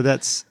time. So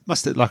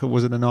was it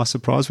a nice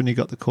surprise when you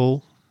got the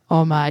call?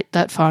 Oh, mate,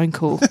 that phone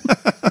call.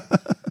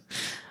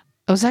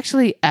 I was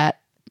actually I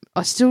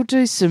still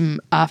do some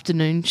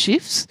afternoon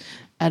shifts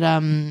at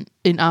in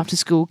after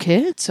school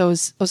care. So I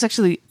was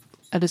actually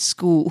at a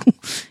school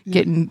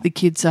getting the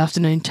kids'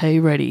 afternoon tea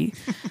ready.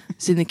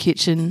 It's in the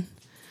kitchen,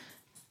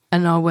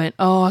 and I went,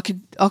 "Oh, I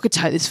could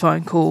take this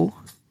phone call."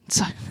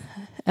 So,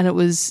 and it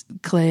was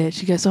Claire.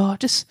 She goes, "Oh,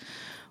 just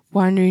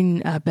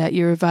wondering about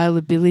your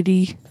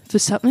availability for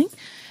something."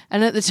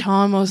 And at the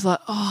time, I was like,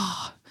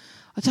 "Oh,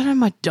 I don't have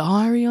my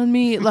diary on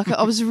me." Like,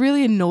 I was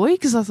really annoyed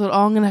because I thought,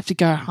 "Oh, I'm going to have to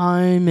go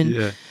home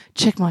and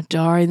check my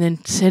diary and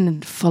then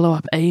send a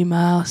follow-up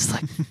email." It's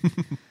like,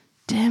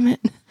 damn it.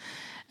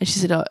 And she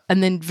said, "Oh,"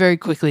 and then very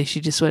quickly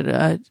she just went,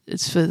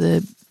 "It's for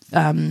the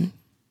the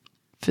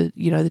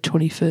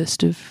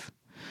 21st of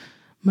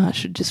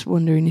March. Just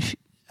wondering if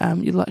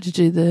you'd like to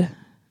do the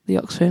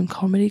Oxfam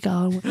Comedy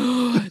Gala." I went,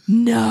 "Oh,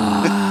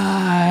 no."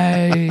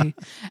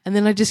 And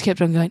then I just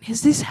kept on going,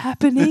 "Is this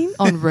happening?"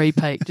 On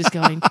repeat, just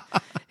going,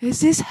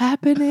 "Is this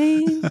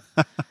happening?"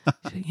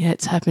 Yeah,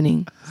 it's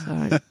happening.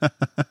 So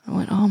I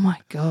went, "Oh my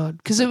God."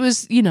 Because it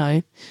was,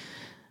 I've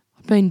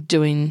been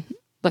doing,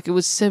 it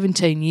was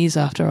 17 years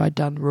after I'd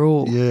done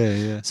Raw.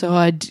 Yeah. So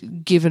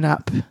I'd given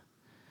up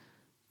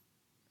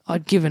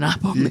on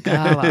the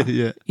gala.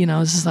 Yeah. I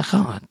was just like,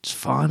 "Oh, it's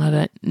fine. I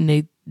don't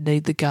need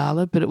the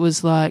gala." But it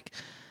was like,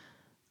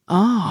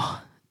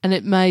 and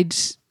it made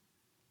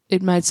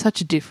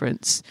such a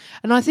difference.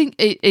 And I think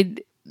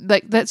it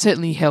that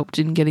certainly helped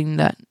in getting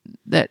that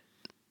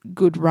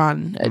good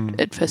run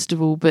at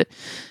festival. But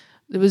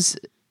there was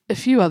a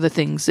few other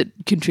things that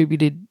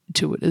contributed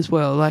to it as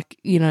well.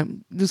 There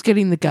was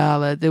getting the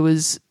gala. There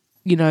was,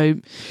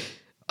 I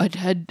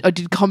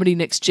did Comedy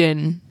Next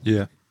Gen.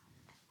 Yeah.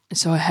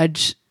 So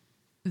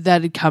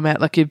that had come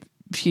out a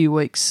few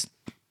weeks,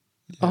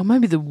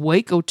 maybe the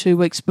week or 2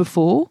 weeks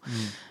before.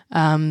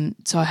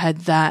 So I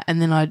had that,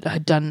 and then I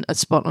had done a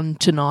spot on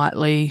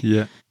Tonightly.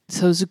 Yeah.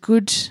 So it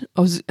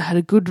was had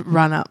a good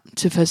run up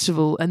to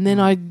festival, and then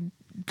I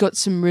got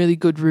some really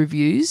good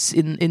reviews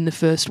in the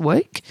first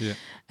week,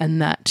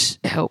 and that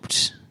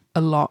helped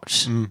a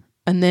lot.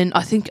 And then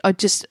I think I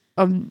did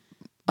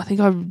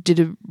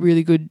a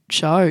really good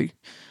show.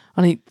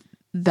 I think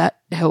that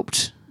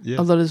helped Yeah.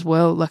 a lot as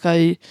well. Like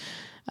I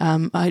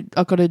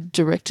got a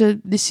director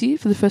this year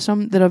for the first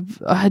time that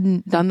I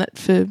hadn't done that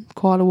for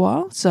quite a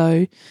while,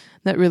 so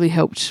that really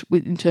helped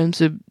in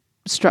terms of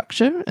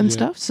structure and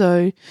stuff.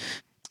 So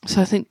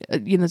I think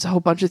there's a whole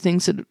bunch of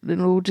things that it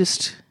all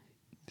just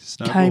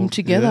came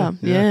together.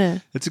 Yeah.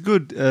 It's a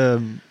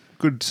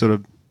good sort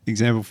of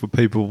example for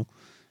people,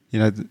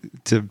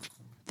 to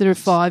that are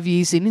 5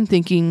 years in and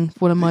thinking,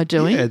 what am I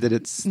doing? Yeah,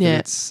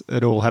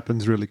 it all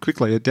happens really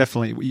quickly. It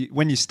definitely,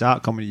 when you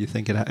start comedy, you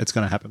think it's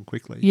going to happen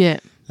quickly. Yeah.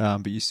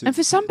 But you and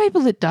for some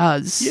people it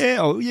does.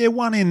 Yeah,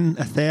 1 in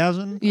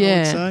 1,000, Yeah. I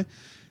would say.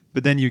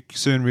 But then you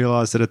soon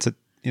realise that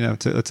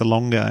it's a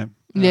long game.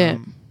 Yeah.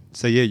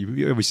 So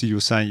you obviously you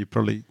were saying you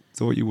probably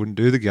thought you wouldn't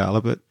do the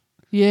gala, but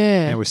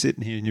yeah. now we're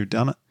sitting here and you've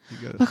done it.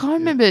 Like I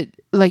remember,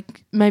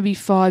 like maybe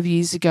 5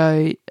 years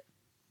ago.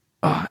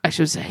 Oh,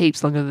 actually, it was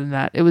heaps longer than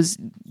that. It was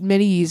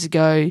many years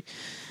ago.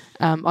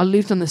 I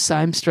lived on the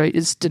same street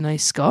as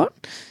Denise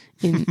Scott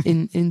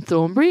in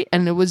Thornbury,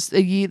 and it was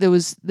a year there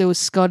was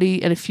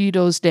Scotty, and a few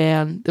doors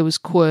down there was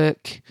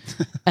Quirk,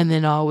 and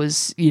then I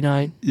was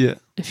a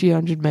few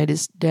hundred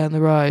metres down the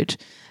road,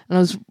 and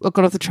I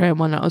got off the tram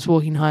one night. I was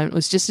walking home. It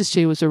was just as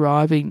she was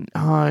arriving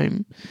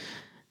home.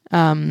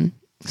 So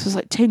it was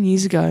like 10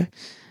 years ago.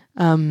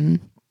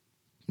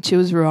 She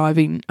was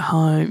arriving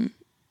home.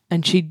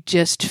 And she'd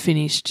just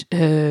finished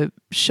her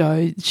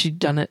show. She'd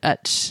done it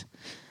at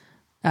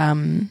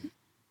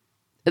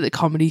the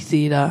Comedy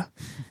Theatre.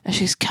 And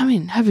she goes, come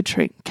in, have a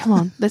drink. Come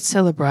on, let's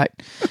celebrate.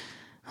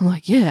 I'm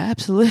like, yeah,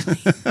 absolutely.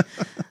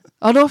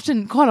 I'd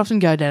quite often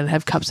go down and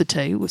have cups of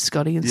tea with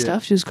Scotty and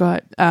stuff. She was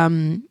great.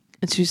 And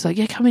she was like,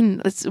 yeah, come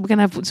in. We're going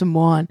to have some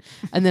wine.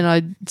 And then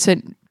I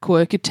sent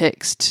Quirk a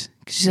text.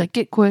 She's like,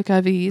 get Quirk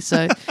over here.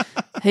 So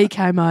he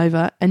came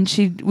over and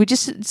we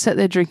just sat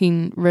there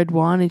drinking red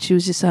wine, and she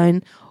was just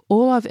saying,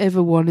 all I've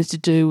ever wanted to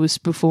do was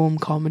perform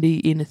comedy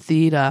in a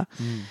theatre.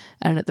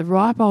 And at the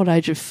ripe old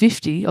age of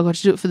 50, I got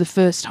to do it for the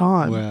first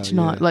time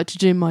tonight, like to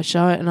do my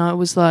show. And I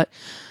was like,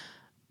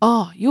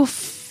 oh, you're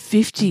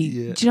 50.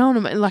 Yeah. Do you know what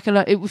I mean? Like,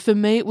 for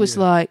me, it was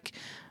like,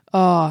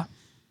 oh,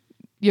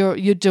 you're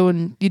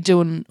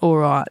doing all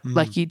right.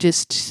 Like you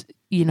just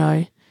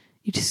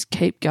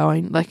keep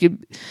going. Like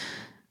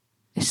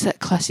it's that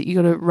classic, you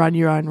got to run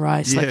your own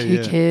race. Like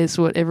who cares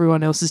what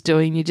everyone else is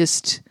doing? You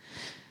just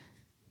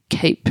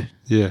keep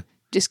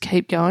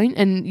going.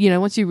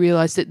 And once you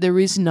realise that there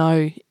is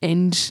no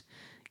end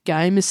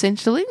game,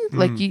 essentially,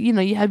 like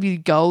you have your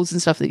goals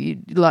and stuff that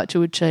you'd like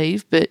to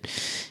achieve, but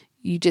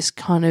you just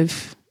kind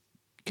of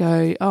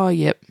go, oh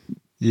yep,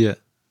 but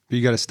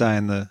you got to stay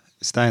in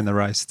the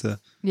race to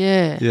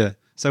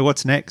So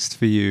what's next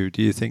for you,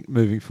 do you think,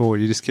 moving forward?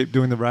 You just keep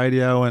doing the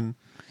radio and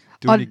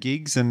doing your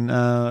gigs and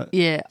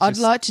I'd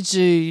like to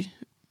do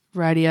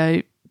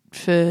radio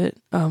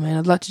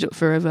I'd like to do it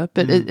forever,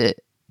 but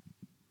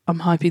I'm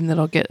hoping that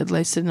I'll get at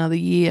least another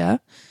year.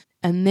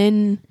 And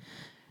then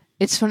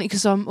it's funny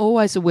because I'm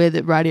always aware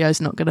that radio is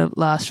not going to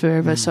last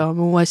forever, so I'm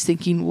always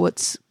thinking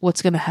what's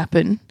going to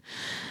happen.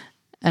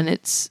 And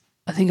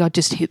I think I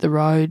just hit the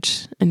road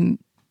and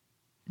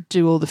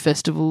do all the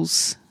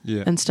festivals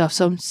and stuff.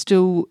 So I'm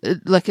still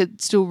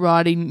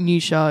writing new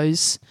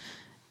shows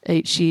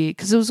each year,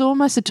 because there was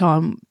almost a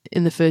time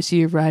in the first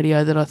year of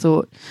radio that I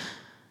thought,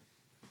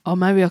 oh,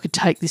 maybe I could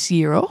take this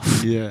year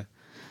off. Yeah.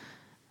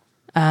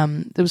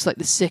 There was like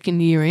the second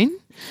year in,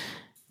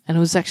 and it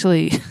was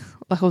actually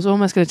like I was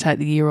almost going to take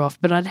the year off,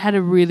 but I'd had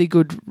a really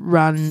good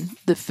run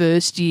the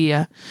first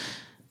year.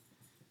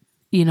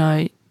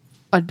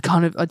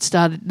 I'd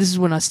started. This is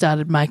when I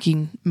started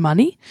making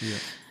money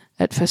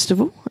at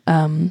festival,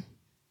 and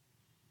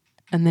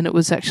then it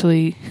was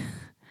actually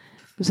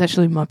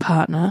my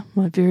partner,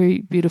 my very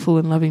beautiful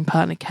and loving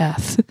partner,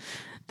 Kath,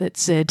 that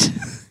said,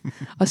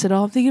 I said,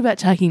 oh, I'm thinking about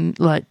taking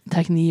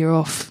the year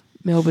off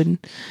Melbourne.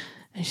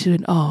 And she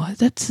went, oh,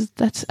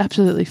 that's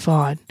absolutely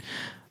fine.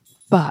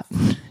 But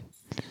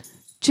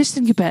just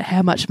think about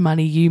how much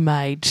money you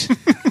made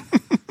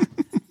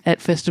at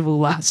festival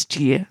last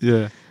year.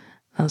 Yeah.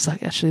 I was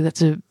like, actually,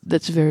 that's a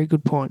very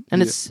good point.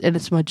 And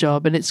it's my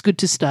job, and it's good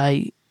to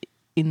stay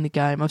in the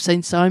game. I've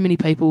seen so many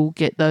people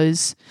get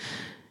those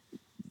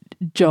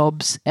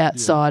jobs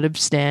outside of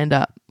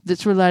stand-up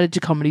that's related to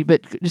comedy,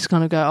 but just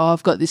kind of go, oh,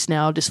 I've got this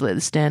now, I'll just let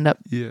the stand-up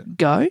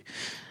go.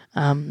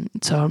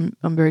 So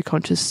I'm very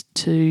conscious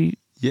to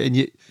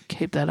and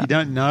keep that up. You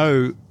don't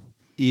know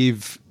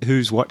if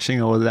who's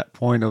watching, or at that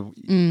point of,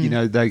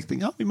 they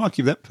think, oh, we might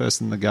give that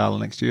person the gala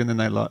next year, and then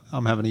they're like,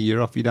 I'm having a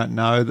year off. You don't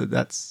know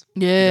that's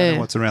you don't know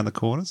what's around the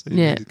corner, so you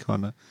need to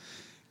kind of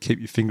keep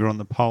your finger on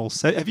the pulse.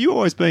 So have you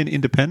always been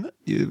independent,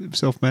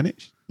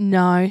 self-managed?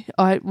 No,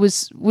 I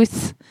was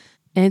with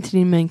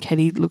Anthony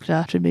Manchetti, looked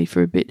after me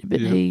for a bit, but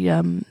he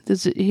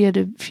had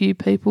a few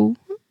people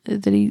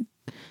that he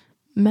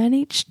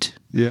managed.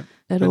 Yeah.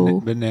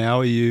 All. But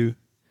now you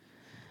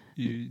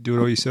do it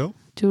all yourself?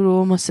 Do it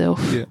all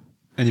myself. Yeah.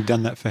 And you've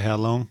done that for how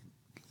long?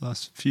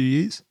 Last few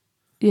years?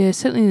 Yeah,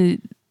 certainly.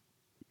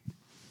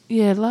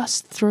 Yeah,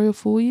 last 3 or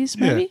 4 years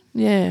maybe.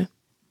 Yeah.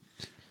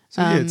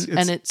 So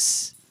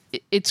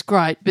it's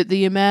great, but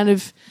the amount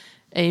of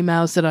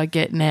emails that I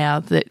get now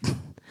that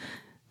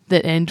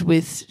end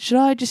with, should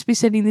I just be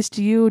sending this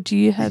to you, or do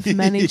you have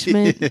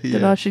management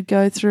that I should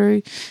go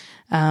through?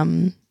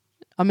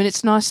 I mean,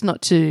 it's nice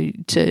not to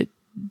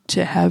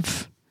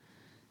have,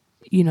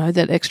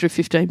 that extra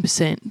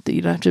 15% that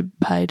you don't have to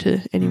pay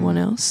to anyone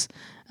else.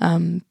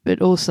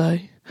 But also,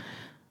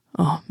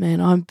 oh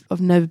man,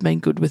 I've never been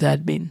good with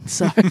admin.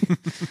 So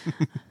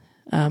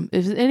if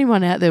there's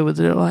anyone out there would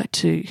like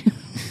to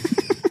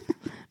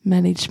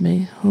manage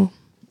me,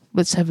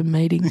 let's have a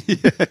meeting.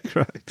 Yeah,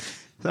 great.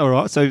 All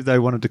right. So they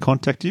wanted to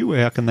contact you.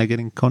 How can they get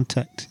in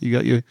contact? You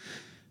got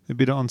a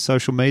bit on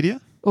social media?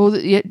 Or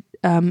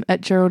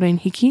at Geraldine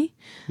Hickey.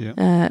 Yeah.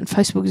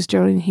 Facebook is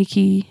Geraldine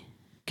Hickey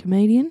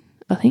Comedian,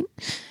 I think.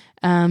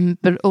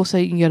 But also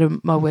you can go to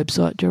my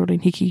website,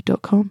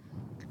 geraldinehickey.com.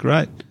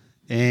 Great.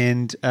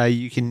 And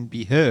you can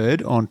be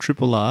heard on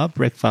Triple R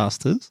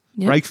Breakfasters.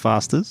 Yep.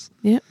 Breakfasters.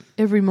 Yeah,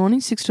 every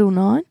morning, 6 till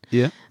 9.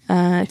 Yeah.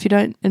 If you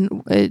don't,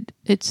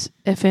 it's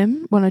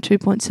FM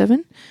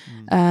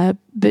 102.7.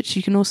 But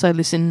you can also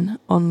listen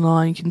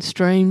online. You can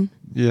stream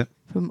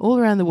from all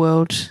around the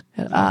world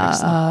at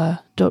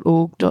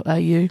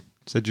rr.org.au.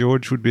 So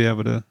George would be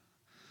able to,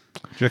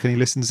 do you reckon he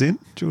listens in?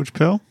 George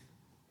Pell?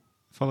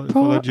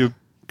 Followed your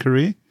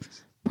career?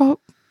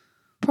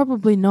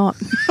 Probably not.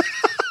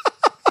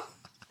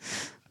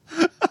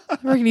 I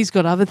reckon he's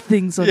got other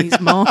things on his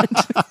mind.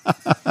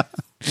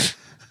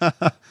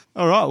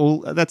 All right, well,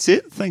 that's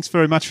it. Thanks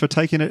very much for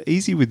taking it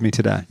easy with me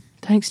today.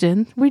 Thanks,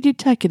 Dan. We did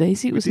take it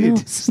easy. It was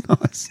nice. It's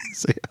nice.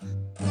 See ya.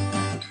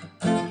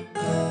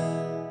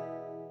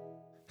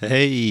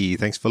 Hey,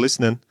 thanks for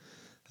listening.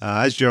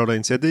 As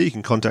Geraldine said there, you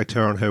can contact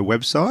her on her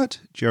website,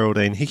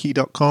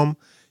 geraldinehickey.com.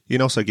 You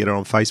can also get her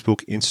on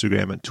Facebook,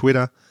 Instagram and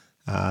Twitter.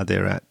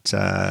 They're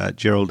at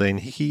Geraldine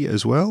Hickey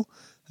as well.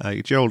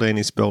 Geraldine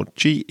is spelled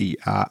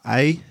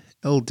Geraldine.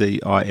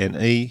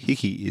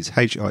 Hickey is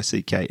Hickey.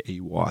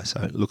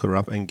 So look her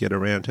up and get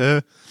around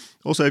her.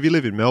 Also, if you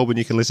live in Melbourne,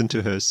 you can listen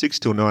to her 6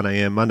 till 9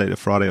 a.m. Monday to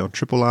Friday on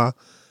Triple R,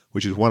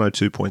 which is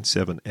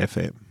 102.7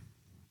 FM.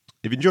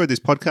 If you enjoyed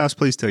this podcast,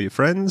 please tell your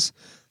friends.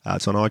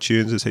 It's on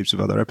iTunes. There's heaps of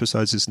other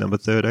episodes. This is number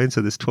 13,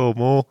 so there's 12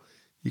 more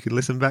you can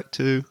listen back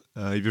to.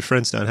 If your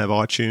friends don't have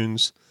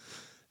iTunes,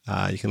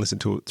 you can listen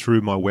to it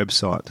through my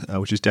website,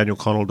 which is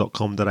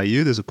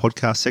danielconnell.com.au. There's a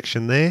podcast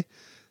section there.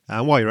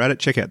 While you're at it,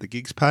 check out the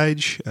gigs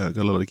page. Got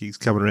a lot of gigs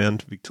coming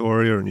around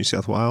Victoria and New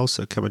South Wales,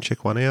 so come and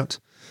check one out.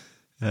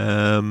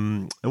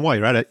 And while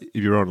you're at it,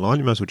 if you're online,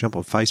 you might as well jump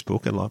on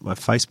Facebook and like my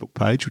Facebook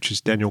page, which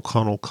is Daniel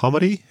Connell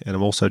Comedy, and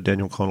I'm also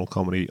Daniel Connell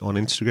Comedy on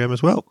Instagram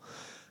as well.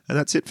 And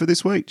that's it for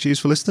this week. Cheers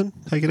for listening.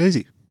 Take it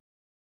easy.